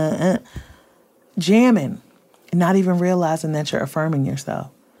valid. Jamming. And not even realizing that you're affirming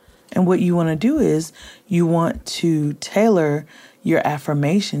yourself. And what you want to do is you want to tailor your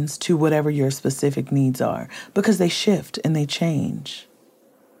affirmations to whatever your specific needs are. Because they shift and they change.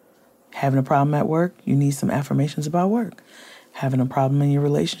 Having a problem at work, you need some affirmations about work. Having a problem in your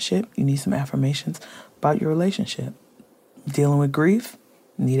relationship, you need some affirmations about your relationship. Dealing with grief,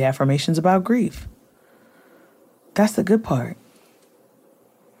 you need affirmations about grief. That's the good part.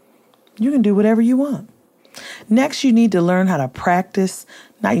 You can do whatever you want. Next, you need to learn how to practice.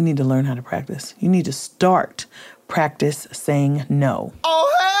 Not you need to learn how to practice. You need to start practice saying no.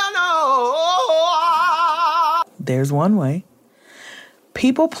 Oh, hell no. There's one way.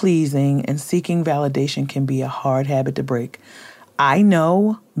 People pleasing and seeking validation can be a hard habit to break. I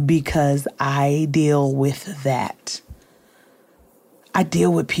know because I deal with that. I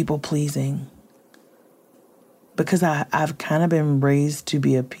deal with people pleasing because I've kind of been raised to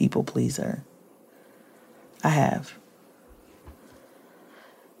be a people pleaser. I have.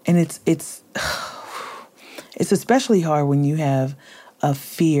 And it's especially hard when you have a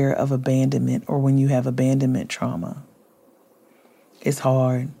fear of abandonment or when you have abandonment trauma. It's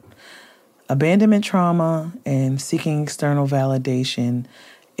hard. Abandonment trauma and seeking external validation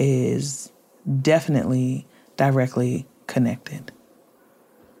is definitely directly connected.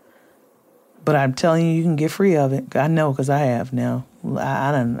 But I'm telling you, you can get free of it. I know because I have now.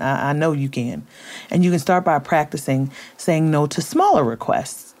 I know you can. And you can start by practicing saying no to smaller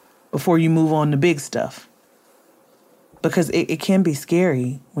requests before you move on to big stuff. Because it can be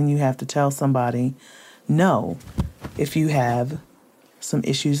scary when you have to tell somebody no if you have some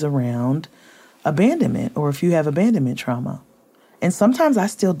issues around abandonment or if you have abandonment trauma. And sometimes I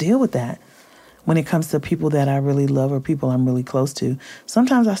still deal with that when it comes to people that I really love or people I'm really close to.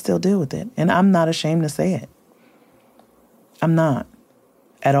 Sometimes I still deal with it. And I'm not ashamed to say it. I'm not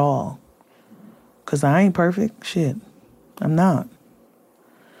at all. Because I ain't perfect. Shit. I'm not.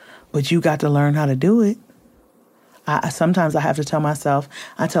 But you got to learn how to do it. Sometimes I have to tell myself,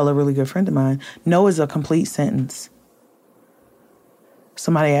 I tell a really good friend of mine, no is a complete sentence.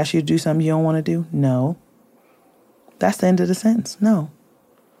 Somebody asks you to do something you don't want to do? No. That's the end of the sentence. No.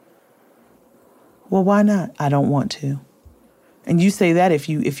 Well, why not? I don't want to. And you say that if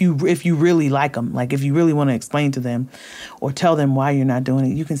you really like them, like if you really want to explain to them or tell them why you're not doing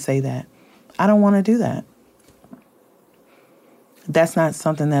it, you can say that. I don't want to do that. That's not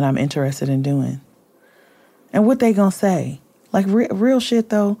something that I'm interested in doing. And what they gonna say? Like real shit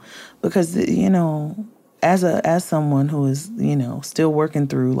though, because as someone who is still working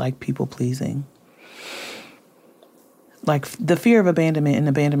through like people pleasing, like the fear of abandonment and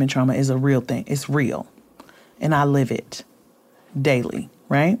abandonment trauma is a real thing. It's real, and I live it daily,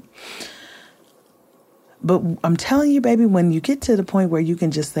 right? But I'm telling you, baby, when you get to the point where you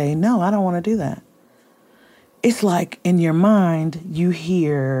can just say, no, I don't want to do that. It's like in your mind, you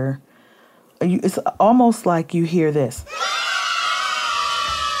hear, it's almost like you hear this.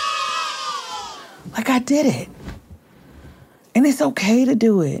 Like I did it. And it's okay to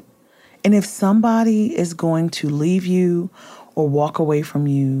do it. And if somebody is going to leave you or walk away from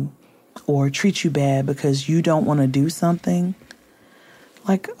you or treat you bad because you don't want to do something,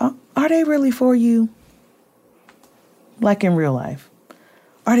 like, are they really for you? Like in real life.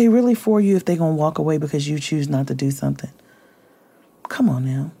 Are they really for you if they're going to walk away because you choose not to do something? Come on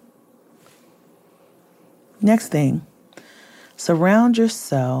now. Next thing, surround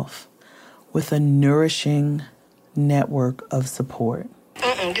yourself with a nourishing network of support.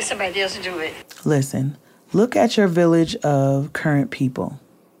 Get somebody else to do it. Listen, look at your village of current people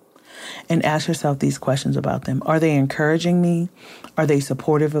and ask yourself these questions about them. Are they encouraging me? Are they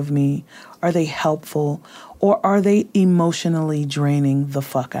supportive of me? Are they helpful? Or are they emotionally draining the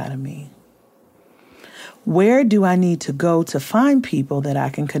fuck out of me? Where do I need to go to find people that I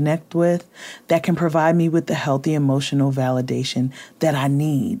can connect with that can provide me with the healthy emotional validation that I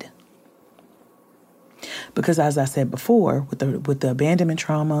need? Because as I said before, with the abandonment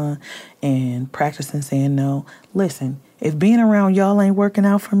trauma and practicing saying no, listen, if being around y'all ain't working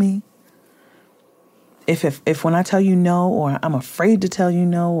out for me, if when I tell you no, or I'm afraid to tell you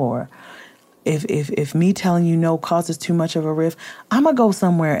no, or if me telling you no causes too much of a rift, I'm going to go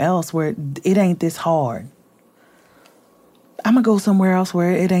somewhere else where it ain't this hard. I'm going to go somewhere else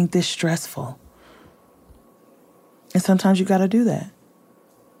where it ain't this stressful. And sometimes you got to do that.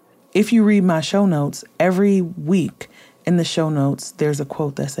 If you read my show notes, every week in the show notes, there's a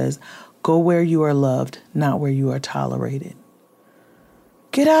quote that says, go where you are loved, not where you are tolerated.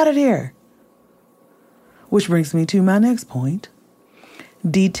 Get out of there. Which brings me to my next point.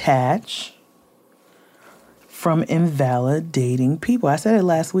 Detach from invalidating people. I said it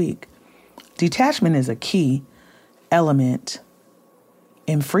last week. Detachment is a key element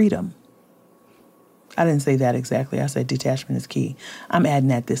in freedom. I didn't say that exactly. I said detachment is key. I'm adding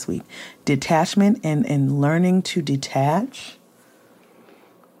that this week. Detachment and learning to detach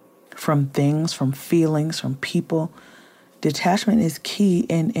from things, from feelings, from people. Detachment is key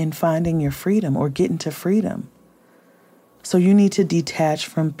in finding your freedom or getting to freedom. So you need to detach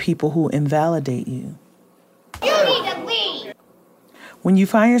from people who invalidate you. You need to leave. When you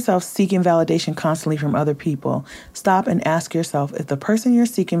find yourself seeking validation constantly from other people, stop and ask yourself if the person you're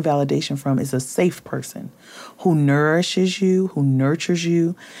seeking validation from is a safe person who nourishes you, who nurtures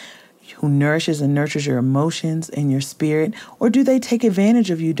you, who nourishes and nurtures your emotions and your spirit, or do they take advantage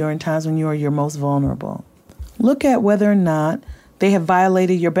of you during times when you are your most vulnerable? Look at whether or not they have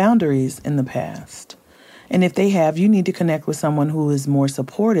violated your boundaries in the past. And if they have, you need to connect with someone who is more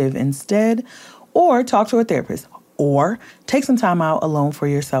supportive instead, or talk to a therapist, or take some time out alone for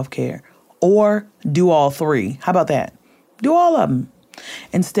your self-care, or do all three. How about that? Do all of them.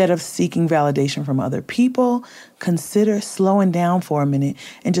 Instead of seeking validation from other people, consider slowing down for a minute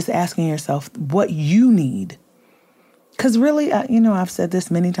and just asking yourself what you need. Because really, I've said this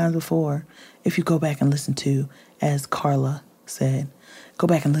many times before. If you go back and listen to, as Carla said, go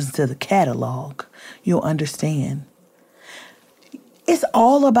back and listen to the catalog, you'll understand. It's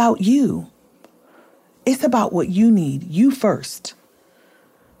all about you. It's about what you need, you first.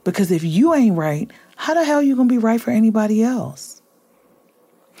 Because if you ain't right, how the hell are you going to be right for anybody else?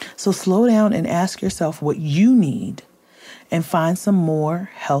 So slow down and ask yourself what you need and find some more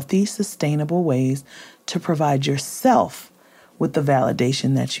healthy, sustainable ways to provide yourself with the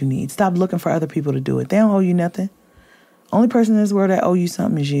validation that you need. Stop looking for other people to do it. They don't owe you nothing. Only person in this world that owe you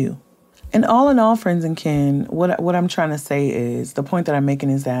something is you. And all in all, friends and kin, what I'm trying to say is, the point that I'm making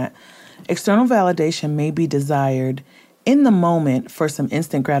is that external validation may be desired in the moment for some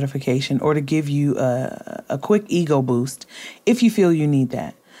instant gratification or to give you a quick ego boost if you feel you need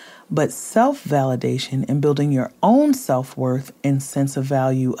that. But self-validation and building your own self-worth and sense of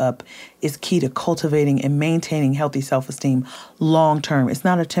value up is key to cultivating and maintaining healthy self-esteem long-term. It's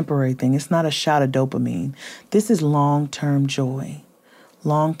not a temporary thing. It's not a shot of dopamine. This is long-term joy,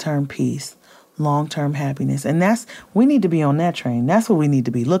 long-term peace, long-term happiness. And we need to be on that train. That's what we need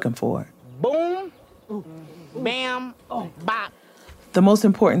to be looking for. Boom, bam, bop. The most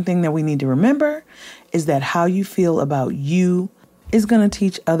important thing that we need to remember is that how you feel about you is going to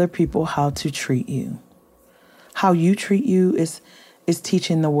teach other people how to treat you. How you treat you is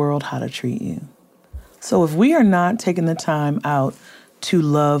teaching the world how to treat you. So if we are not taking the time out to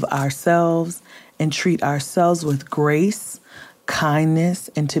love ourselves and treat ourselves with grace, kindness,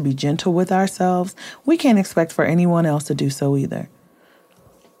 and to be gentle with ourselves, we can't expect for anyone else to do so either.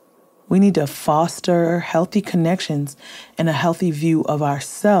 We need to foster healthy connections and a healthy view of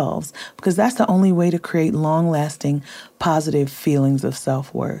ourselves, because that's the only way to create long-lasting positive feelings of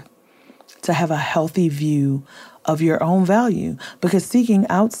self-worth. To have a healthy view of your own value, because seeking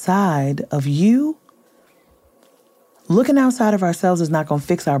outside of you, looking outside of ourselves is not going to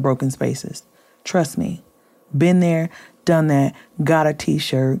fix our broken spaces. Trust me. Been there, done that, got a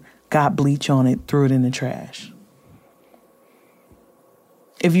t-shirt, got bleach on it, threw it in the trash.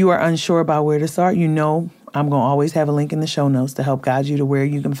 If you are unsure about where to start, I'm going to always have a link in the show notes to help guide you to where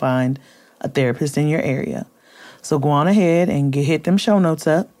you can find a therapist in your area. So go on ahead and hit them show notes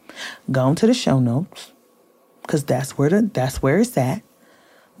up. Go on to the show notes, because that's where it's at.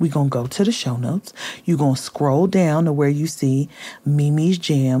 We're going to go to the show notes. You're going to scroll down to where you see Mimi's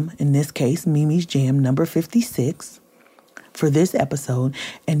Jam, in this case, Mimi's Jam number 56 for this episode.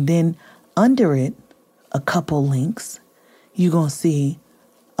 And then under it, a couple links, you're going to see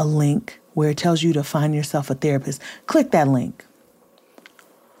a link where it tells you to find yourself a therapist. Click that link.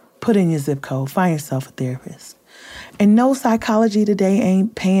 Put in your zip code. Find yourself a therapist. And no, Psychology Today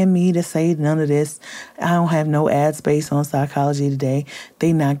ain't paying me to say none of this. I don't have no ad space on Psychology Today.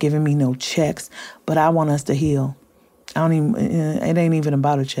 They not giving me no checks. But I want us to heal. It ain't even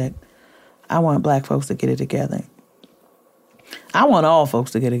about a check. I want Black folks to get it together. I want all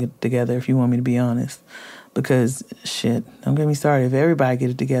folks to get it together, if you want me to be honest. Because, shit, don't get me started. If everybody get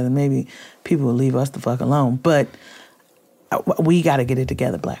it together, maybe people will leave us the fuck alone. But we got to get it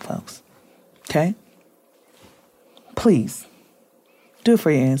together, Black folks. Okay? Please, do it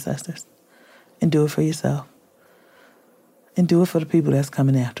for your ancestors. And do it for yourself. And do it for the people that's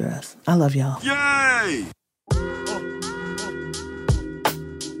coming after us. I love y'all. Yay!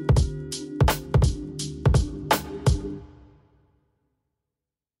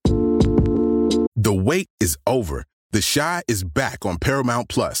 The wait is over. The Chi is back on Paramount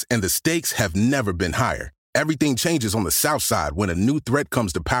Plus, and the stakes have never been higher. Everything changes on the South Side when a new threat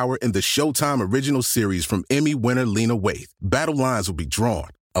comes to power in the Showtime original series from Emmy winner Lena Waithe. Battle lines will be drawn,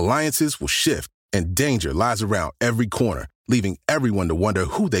 alliances will shift, and danger lies around every corner, leaving everyone to wonder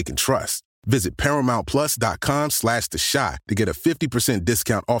who they can trust. Visit ParamountPlus.com/The Chi to get a 50%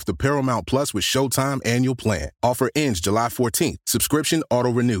 discount off the Paramount Plus with Showtime annual plan. Offer ends July 14th. Subscription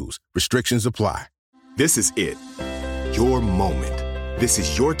auto-renews. Restrictions apply. This is it. Your moment. This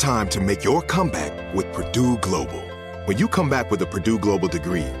is your time to make your comeback with Purdue Global. When you come back with a Purdue Global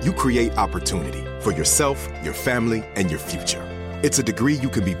degree, you create opportunity for yourself, your family, and your future. It's a degree you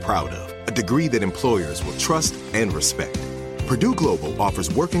can be proud of, a degree that employers will trust and respect. Purdue Global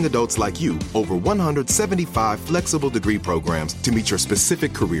offers working adults like you over 175 flexible degree programs to meet your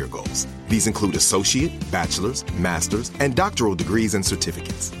specific career goals. These include associate, bachelor's, master's, and doctoral degrees and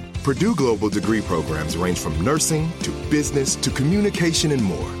certificates. Purdue Global degree programs range from nursing to business to communication and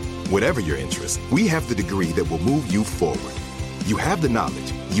more. Whatever your interest, we have the degree that will move you forward. You have the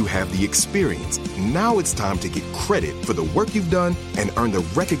knowledge, you have the experience. Now it's time to get credit for the work you've done and earn the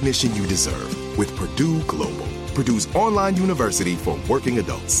recognition you deserve with Purdue Global, Purdue's online university for working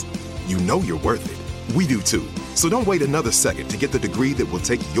adults. You know you're worth it. We do too. So don't wait another second to get the degree that will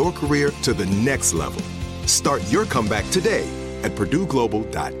take your career to the next level. Start your comeback today at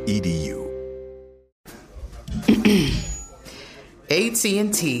purdueglobal.edu.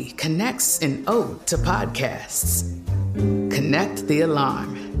 AT&T connects an ode to podcasts. Connect the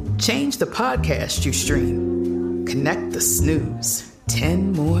alarm. Change the podcast you stream. Connect the snooze.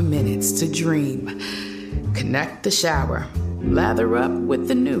 10 more minutes to dream. Connect the shower. Lather up with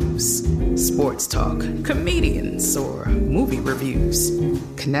the news. Sports talk, comedians, or movie reviews.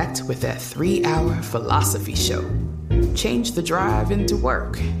 Connect with that 3-hour philosophy show. Change the drive into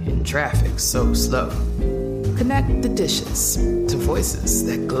work in traffic so slow. Connect the dishes to voices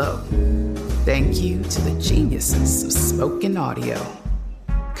that glow. Thank you to the geniuses of spoken audio.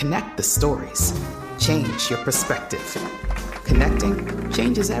 Connect the stories. Change your perspective. Connecting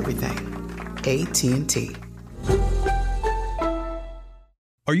changes everything. AT&T.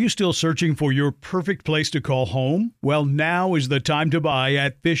 Are you still searching for your perfect place to call home? Well, now is the time to buy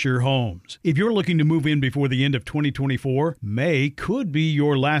at Fisher Homes. If you're looking to move in before the end of 2024, May could be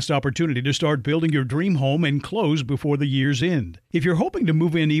your last opportunity to start building your dream home and close before the year's end. If you're hoping to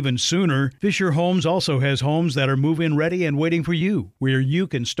move in even sooner, Fisher Homes also has homes that are move-in ready and waiting for you, where you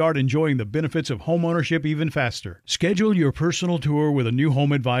can start enjoying the benefits of homeownership even faster. Schedule your personal tour with a new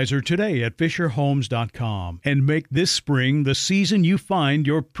home advisor today at FisherHomes.com and make this spring the season you find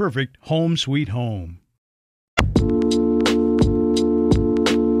your perfect home sweet home.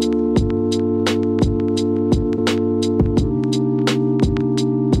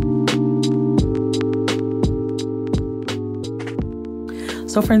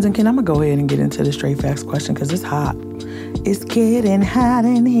 So, friends and kin, I'm going to go ahead and get into the straight facts question because it's hot. It's getting hot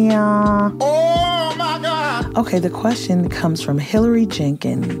in here. Oh, my God. Okay, the question comes from Hillary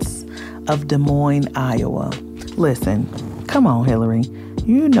Jenkins of Des Moines, Iowa. Listen, come on, Hillary.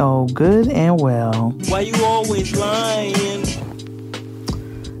 You know good and well. Why you always lying?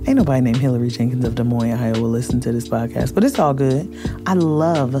 Ain't nobody named Hillary Jenkins of Des Moines, Iowa will listen to this podcast, but it's all good. I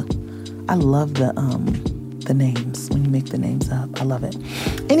love the names when you make the names up. I love it.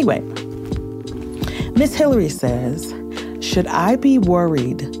 Anyway, Miss Hillary says, should I be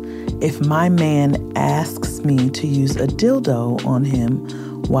worried if my man asks me to use a dildo on him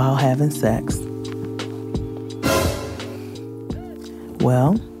while having sex?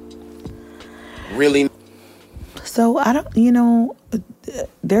 Well, Really? so I don't,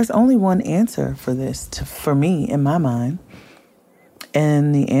 there's only one answer for this for me in my mind.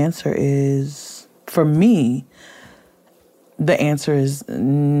 And the answer is, for me, the answer is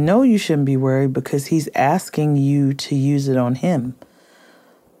no, you shouldn't be worried because he's asking you to use it on him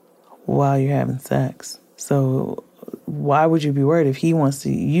while you're having sex. So why would you be worried if he wants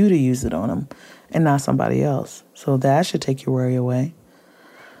you to use it on him and not somebody else? So that should take your worry away.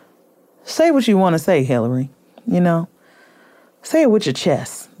 Say what you want to say, Hillary. Say it with your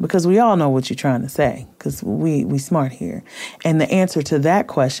chest because we all know what you're trying to say because we smart here. And the answer to that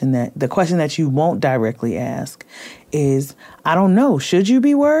question, the question that you won't directly ask is, I don't know. Should you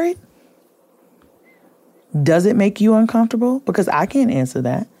be worried? Does it make you uncomfortable? Because I can't answer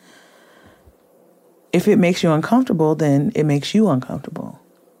that. If it makes you uncomfortable, then it makes you uncomfortable.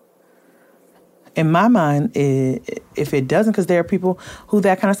 In my mind, if it doesn't, because there are people who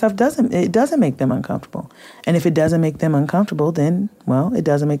that kind of stuff doesn't make them uncomfortable. And if it doesn't make them uncomfortable, then, well, it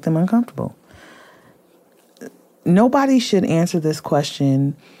doesn't make them uncomfortable. Nobody should answer this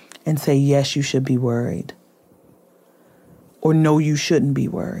question and say, yes, you should be worried. Or no, you shouldn't be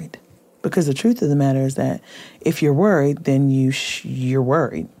worried. Because the truth of the matter is that if you're worried, then you're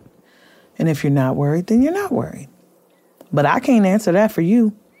worried. And if you're not worried, then you're not worried. But I can't answer that for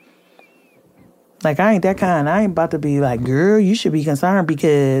you. Like, I ain't that kind. I ain't about to be like, girl, you should be concerned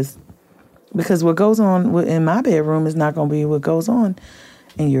because what goes on in my bedroom is not going to be what goes on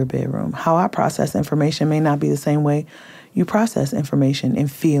in your bedroom. How I process information may not be the same way you process information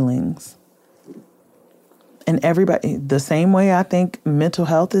and feelings. And everybody, the same way I think mental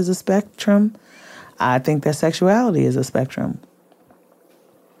health is a spectrum, I think that sexuality is a spectrum.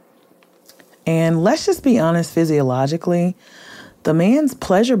 And let's just be honest, physiologically, the man's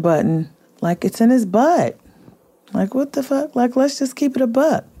pleasure button, like, it's in his butt. Like, what the fuck? Like, let's just keep it a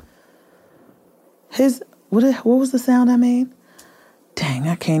buck. What was the sound I made? Dang,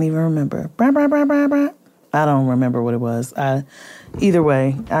 I can't even remember. Brah, brah, brah, brah, brah. I don't remember what it was. Either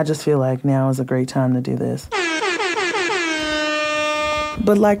way, I just feel like now is a great time to do this.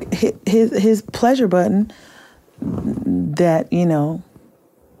 But like his pleasure button, that, you know,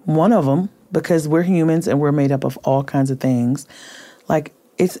 one of them, because we're humans and we're made up of all kinds of things, like,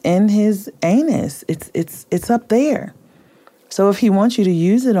 it's in his anus. It's up there. So if he wants you to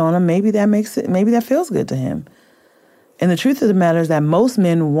use it on him, maybe that feels good to him. And the truth of the matter is that most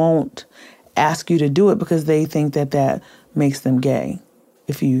men won't ask you to do it because they think that makes them gay.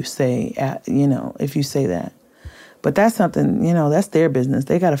 If you say, if you say that. But that's something, that's their business.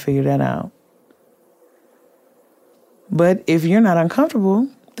 They got to figure that out. But if you're not uncomfortable,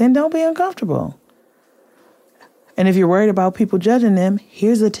 then don't be uncomfortable. And if you're worried about people judging them,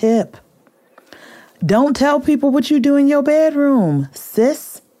 here's a tip. Don't tell people what you do in your bedroom,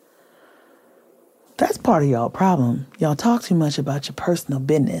 sis. That's part of y'all problem. Y'all talk too much about your personal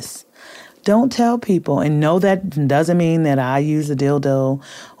business. Don't tell people. And no, that doesn't mean that I use a dildo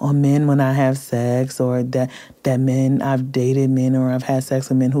on men when I have sex, or that I've dated men or I've had sex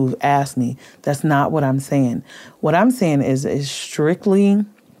with men who've asked me. That's not what I'm saying. What I'm saying is strictly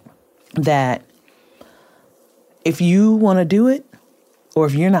that if you want to do it, or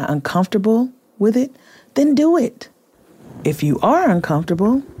if you're not uncomfortable with it, then do it. If you are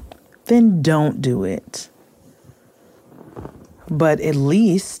uncomfortable, then don't do it. But at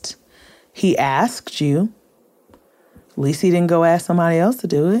least he asked you. At least he didn't go ask somebody else to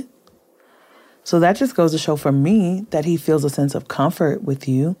do it. So that just goes to show for me that he feels a sense of comfort with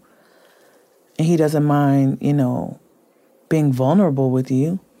you. And he doesn't mind, being vulnerable with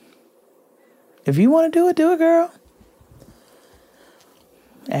you. If you want to do it, girl.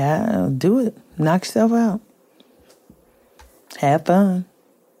 Do it. Knock yourself out. Have fun.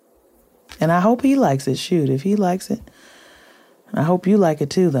 And I hope he likes it. Shoot, if he likes it, I hope you like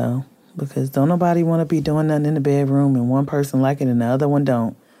it too, though. Because don't nobody want to be doing nothing in the bedroom and one person like it and the other one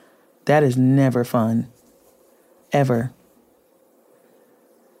don't. That is never fun. Ever.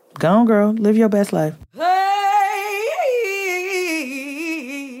 Go on, girl. Live your best life.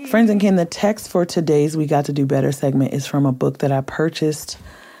 Friends and kin, the text for today's We Got to Do Better segment is from a book that I purchased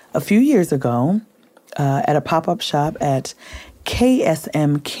a few years ago at a pop-up shop at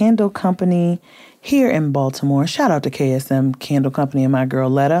KSM Candle Company here in Baltimore. Shout out to KSM Candle Company and my girl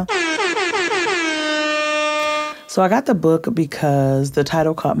Letta. So I got the book because the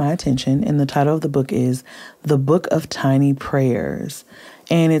title caught my attention, and the title of the book is The Book of Tiny Prayers.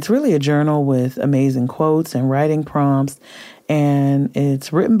 And it's really a journal with amazing quotes and writing prompts. And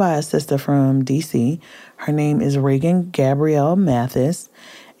it's written by a sister from D.C. Her name is Reagan Gabrielle Mathis.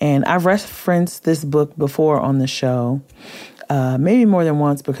 And I've referenced this book before on the show, maybe more than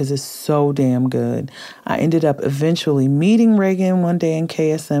once, because it's so damn good. I ended up eventually meeting Reagan one day in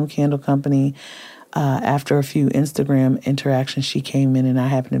KSM Candle Company. After a few Instagram interactions, she came in and I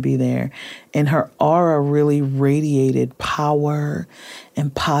happened to be there. And her aura really radiated power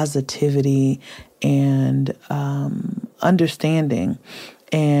and positivity and understanding.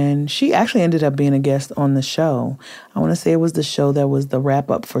 And she actually ended up being a guest on the show. I want to say it was the show that was the wrap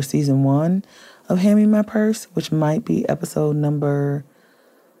up for season 1 of Hand Me My Purse, which might be episode number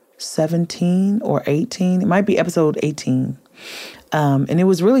 17 or 18. It might be episode 18. And it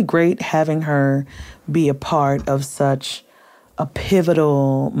was really great having her be a part of such a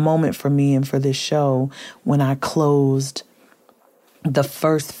pivotal moment for me and for this show when I closed the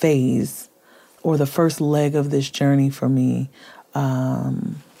first phase or the first leg of this journey for me.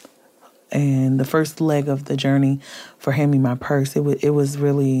 And the first leg of the journey for Hand Me My Purse, it was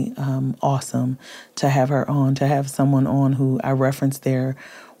really awesome to have her on, to have someone on who I referenced their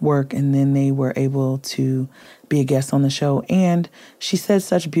work, and then they were able to be a guest on the show. And she said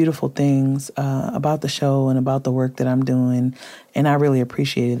such beautiful things about the show and about the work that I'm doing, and I really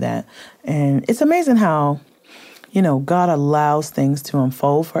appreciated that. And it's amazing how, God allows things to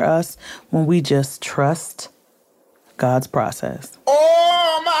unfold for us when we just trust God's process.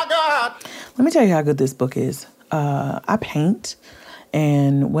 Oh, my God. Let me tell you how good this book is. I paint,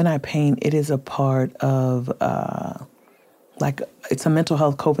 and when I paint, it is a part of, it's a mental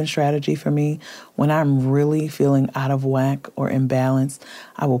health coping strategy for me. When I'm really feeling out of whack or imbalanced,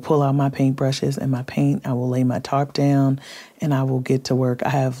 I will pull out my paintbrushes and my paint. I will lay my tarp down, and I will get to work. I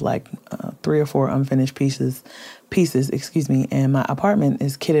have like 3 or 4 unfinished pieces, and my apartment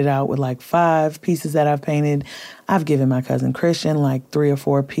is kitted out with like 5 pieces that I've painted. I've given my cousin Christian like 3 or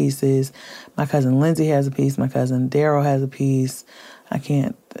 4 pieces. My cousin Lindsay has a piece. My cousin Daryl has a piece.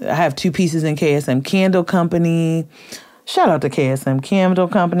 I have 2 pieces in KSM Candle Company. Shout out to KSM Candle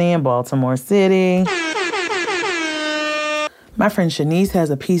Company in Baltimore City. My friend Shanice has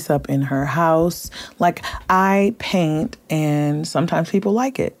a piece up in her house. Like, I paint and sometimes people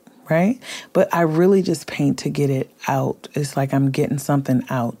like it, right? But I really just paint to get it out. It's like I'm getting something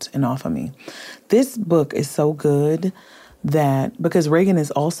out and off of me. This book is so good that, because Reagan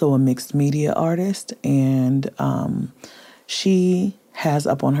is also a mixed media artist, and she has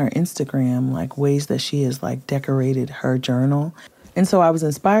up on her Instagram like ways that she has like decorated her journal. And so I was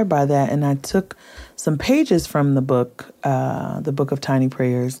inspired by that, and I took some pages from the book of Tiny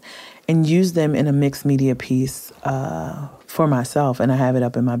Prayers, and used them in a mixed media piece for myself. And I have it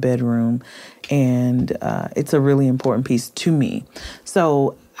up in my bedroom, and it's a really important piece to me.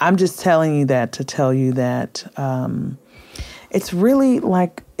 So I'm just telling you that to tell you that it's really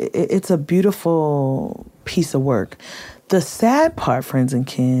like, it's a beautiful piece of work. The sad part, friends and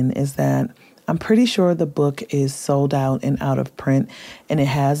kin, is that I'm pretty sure the book is sold out and out of print, and it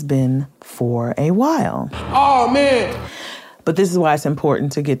has been for a while. Oh, man. But this is why it's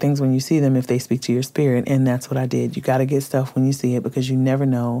important to get things when you see them if they speak to your spirit, and that's what I did. You got to get stuff when you see it, because you never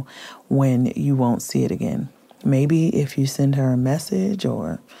know when you won't see it again. Maybe if you send her a message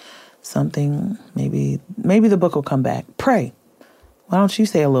or something, maybe the book will come back. Pray. Why don't you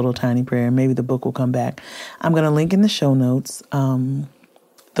say a little tiny prayer, and maybe the book will come back. I'm going to link in the show notes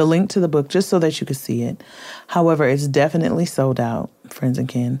the link to the book just so that you can see it. However, it's definitely sold out, friends and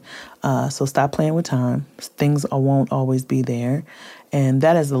kin. So stop playing with time. Things won't always be there. And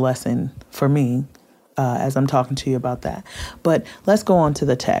that is the lesson for me as I'm talking to you about that. But let's go on to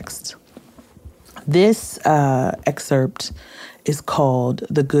the text. This excerpt is called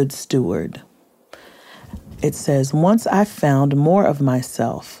The Good Steward. It says, once I found more of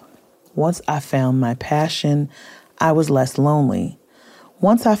myself. Once I found my passion, I was less lonely.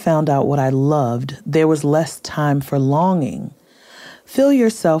 Once I found out what I loved, there was less time for longing. Fill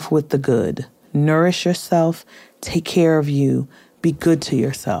yourself with the good. Nourish yourself. Take care of you. Be good to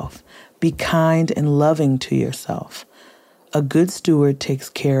yourself. Be kind and loving to yourself. A good steward takes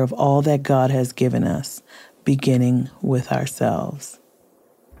care of all that God has given us, beginning with ourselves.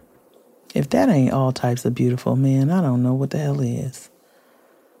 If that ain't all types of beautiful, man, I don't know what the hell is.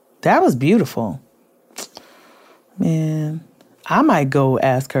 That was beautiful. Man, I might go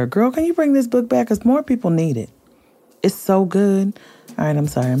ask her, girl, can you bring this book back? Because more people need it. It's so good. All right, I'm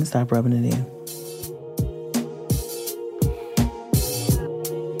sorry. I'm going to stop rubbing it in.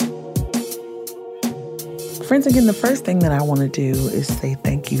 Friends, again, the first thing that I want to do is say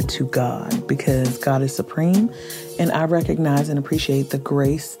thank you to God, because God is supreme, and I recognize and appreciate the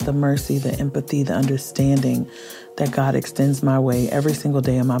grace, the mercy, the empathy, the understanding that God extends my way every single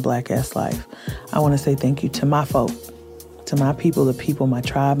day of my Black-ass life. I want to say thank you to my folk, to my people, the people, my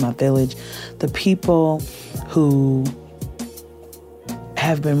tribe, my village, the people who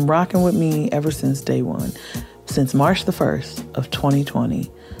have been rocking with me ever since day one, since March the 1st of 2020,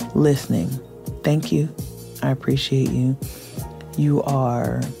 listening. Thank you. I appreciate you. You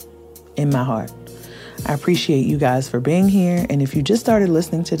are in my heart. I appreciate you guys for being here. And if you just started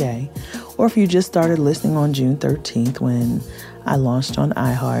listening today, or if you just started listening on June 13th when I launched on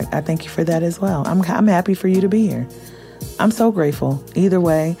iHeart, I thank you for that as well. I'm happy for you to be here. I'm so grateful. Either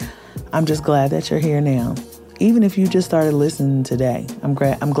way, I'm just glad that you're here now. Even if you just started listening today, I'm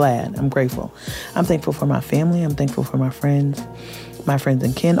glad. I'm grateful. I'm thankful for my family. I'm thankful for my friends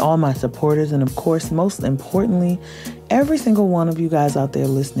and kin, all my supporters, and of course, most importantly, every single one of you guys out there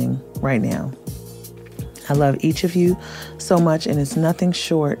listening right now. I love each of you so much, and it's nothing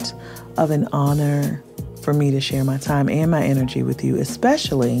short of an honor for me to share my time and my energy with you,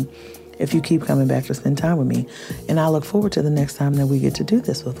 especially if you keep coming back to spend time with me. And I look forward to the next time that we get to do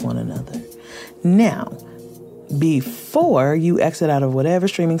this with one another. Now, before you exit out of whatever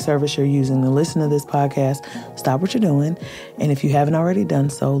streaming service you're using to listen to this podcast, stop what you're doing. And if you haven't already done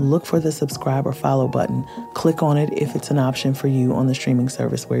so, look for the subscribe or follow button. Click on it if it's an option for you on the streaming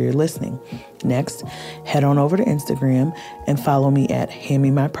service where you're listening. Next, head on over to Instagram and follow me at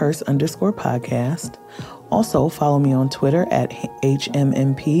handmemypurse_podcast. Also, follow me on Twitter at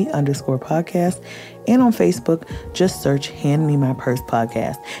HMMP_podcast. And on Facebook, just search Hand Me My Purse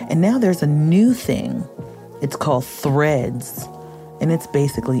Podcast. And now there's a new thing. It's called Threads, and it's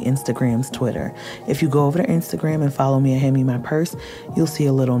basically Instagram's Twitter. If you go over to Instagram and follow me at Hand Me My Purse, you'll see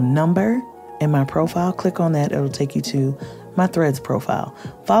a little number in my profile. Click on that. It'll take you to my Threads profile.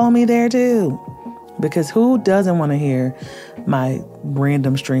 Follow me there too, because who doesn't want to hear my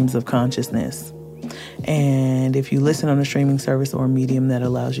random streams of consciousness? And if you listen on a streaming service or medium that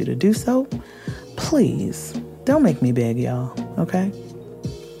allows you to do so, please don't make me beg, y'all, okay?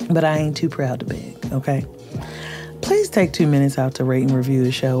 But I ain't too proud to beg, okay? Please take 2 minutes out to rate and review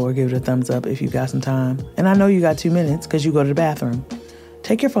the show or give it a thumbs up if you got some time. And I know you got 2 minutes because you go to the bathroom.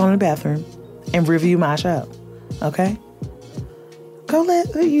 Take your phone in the bathroom and review my show, okay? Go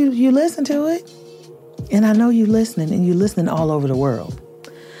you listen to it. And I know you listening, and you listening all over the world.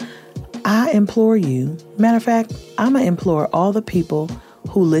 I implore you, matter of fact, I'm going to implore all the people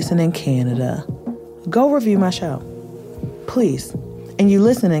who listen in Canada, go review my show, please. And you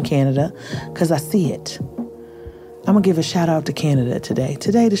listen in Canada because I see it. I'm going to give a shout out to Canada today.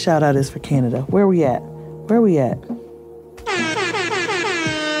 Today, the shout out is for Canada. Where we at?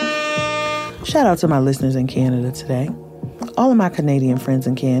 Shout out to my listeners in Canada today. All of my Canadian friends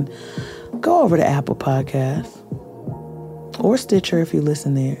and kin, go over to Apple Podcasts or Stitcher if you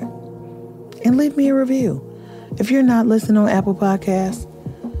listen there and leave me a review. If you're not listening on Apple Podcasts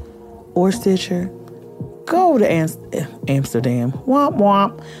or Stitcher, go over to Amsterdam. Womp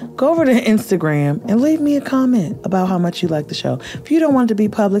womp. Go over to Instagram and leave me a comment about how much you like the show. If you don't want it to be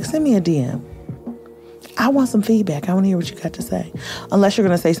public, send me a DM. I want some feedback. I want to hear what you got to say. Unless you're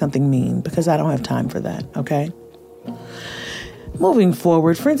going to say something mean, because I don't have time for that, okay? Moving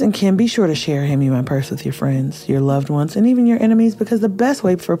forward, friends and kin, be sure to share Hand Me My Purse with your friends, your loved ones, and even your enemies, because the best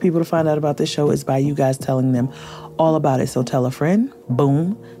way for people to find out about this show is by you guys telling them all about it. So tell a friend,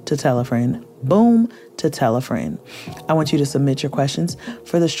 boom, to tell a friend, boom, to tell a friend. I want you to submit your questions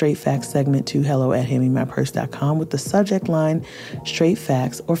for the Straight Facts segment to hello@handmemypurse.com with the subject line Straight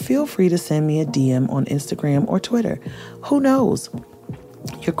Facts, or feel free to send me a DM on Instagram or Twitter. Who knows?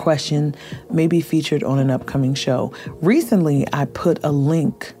 Your question may be featured on an upcoming show. Recently, I put a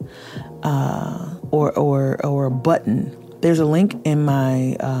link or a button. There's a link in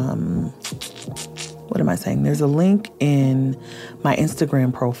my, There's a link in my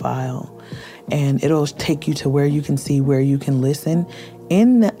Instagram profile, and it'll take you to where you can see where you can listen.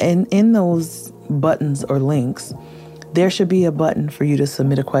 In those buttons or links, there should be a button for you to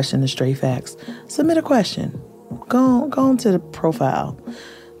submit a question to Straight Facts. Submit a question. Go on to the profile,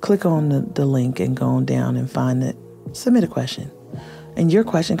 click on the link and go on down and find it. Submit a question. And your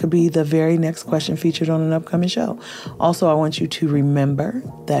question could be the very next question featured on an upcoming show. Also, I want you to remember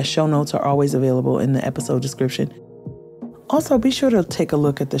that show notes are always available in the episode description. Also, be sure to take a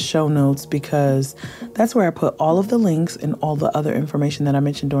look at the show notes, because that's where I put all of the links and all the other information that I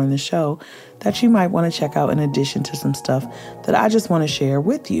mentioned during the show that you might want to check out, in addition to some stuff that I just want to share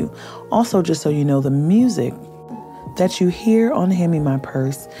with you. Also, just so you know, the music that you hear on Hand Me My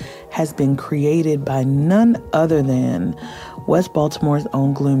Purse has been created by none other than West Baltimore's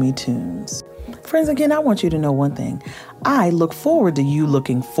own Gloomy Tunes. Friends, again, I want you to know one thing. I look forward to you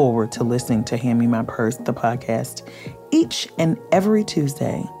looking forward to listening to Hand Me My Purse, the podcast, each and every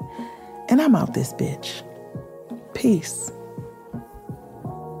Tuesday. And I'm out this bitch. Peace.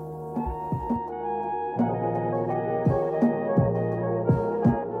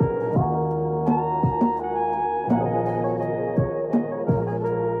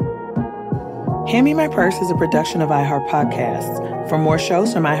 Hand Me My Purse is a production of iHeart Podcasts. For more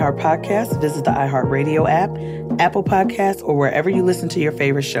shows from iHeart Podcasts, visit the iHeartRadio app, Apple Podcasts, or wherever you listen to your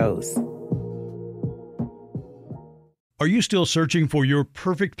favorite shows. Are you still searching for your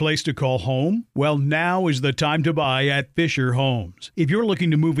perfect place to call home? Well, now is the time to buy at Fisher Homes. If you're looking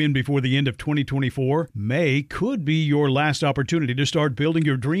to move in before the end of 2024, May could be your last opportunity to start building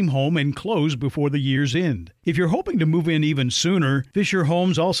your dream home and close before the year's end. If you're hoping to move in even sooner, Fisher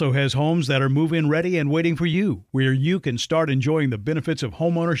Homes also has homes that are move-in ready and waiting for you, where you can start enjoying the benefits of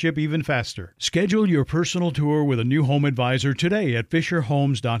homeownership even faster. Schedule your personal tour with a new home advisor today at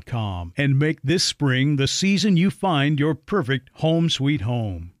FisherHomes.com and make this spring the season you find your perfect home sweet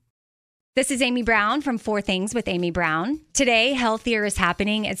home. This is Amy Brown from 4 Things with Amy Brown. Today, healthier is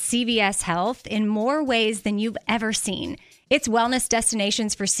happening at CVS Health in more ways than you've ever seen. It's wellness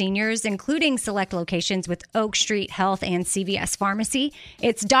destinations for seniors, including select locations with Oak Street Health and CVS Pharmacy.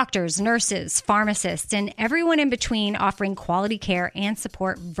 It's doctors, nurses, pharmacists, and everyone in between offering quality care and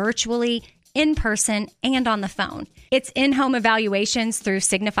support virtually, in person, and on the phone. It's in-home evaluations through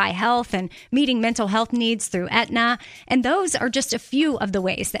Signify Health and meeting mental health needs through Aetna. And those are just a few of the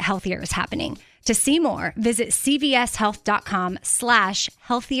ways that healthier is happening. To see more, visit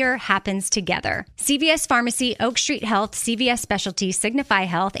cvshealth.com/healthier happens together. CVS Pharmacy, Oak Street Health, CVS Specialty, Signify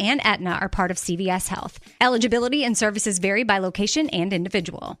Health, and Aetna are part of CVS Health. Eligibility and services vary by location and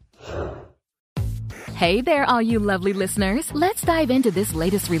individual. Hey there, all you lovely listeners. Let's dive into this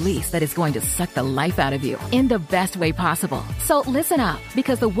latest release that is going to suck the life out of you in the best way possible. So listen up,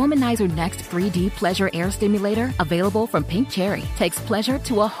 because the Womanizer Next 3D Pleasure Air Stimulator, available from Pink Cherry, takes pleasure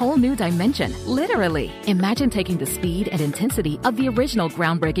to a whole new dimension, literally. Imagine taking the speed and intensity of the original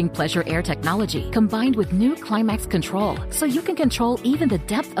groundbreaking Pleasure Air technology, combined with new climax control, so you can control even the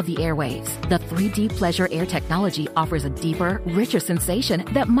depth of the airwaves. The 3D Pleasure Air technology offers a deeper, richer sensation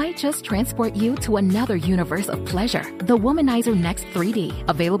that might just transport you to another universe of pleasure. The Womanizer Next 3D,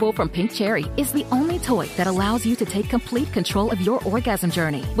 available from Pink Cherry, is the only toy that allows you to take complete control of your orgasm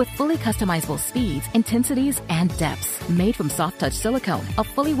journey with fully customizable speeds, intensities, and depths. Made from soft touch silicone, a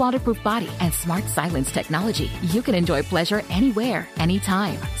fully waterproof body, and smart silence technology, you can enjoy pleasure anywhere,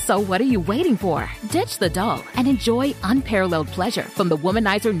 anytime. So what are you waiting for? Ditch the doll and enjoy unparalleled pleasure from the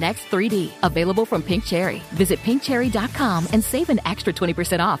Womanizer Next 3D, available from Pink Cherry. Visit pinkcherry.com and save an extra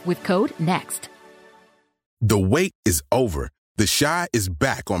 20% off with code NEXT. The wait is over. The Chi is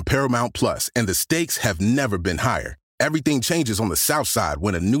back on Paramount Plus, and the stakes have never been higher. Everything changes on the South Side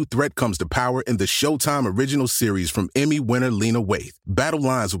when a new threat comes to power in the Showtime original series from Emmy winner Lena Waithe. Battle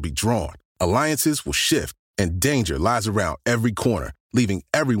lines will be drawn, alliances will shift, and danger lies around every corner, leaving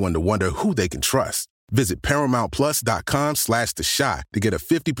everyone to wonder who they can trust. Visit ParamountPlus.com/The Chi to get a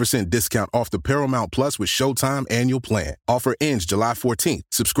 50% discount off the Paramount Plus with Showtime annual plan. Offer ends July 14th.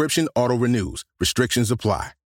 Subscription auto-renews. Restrictions apply.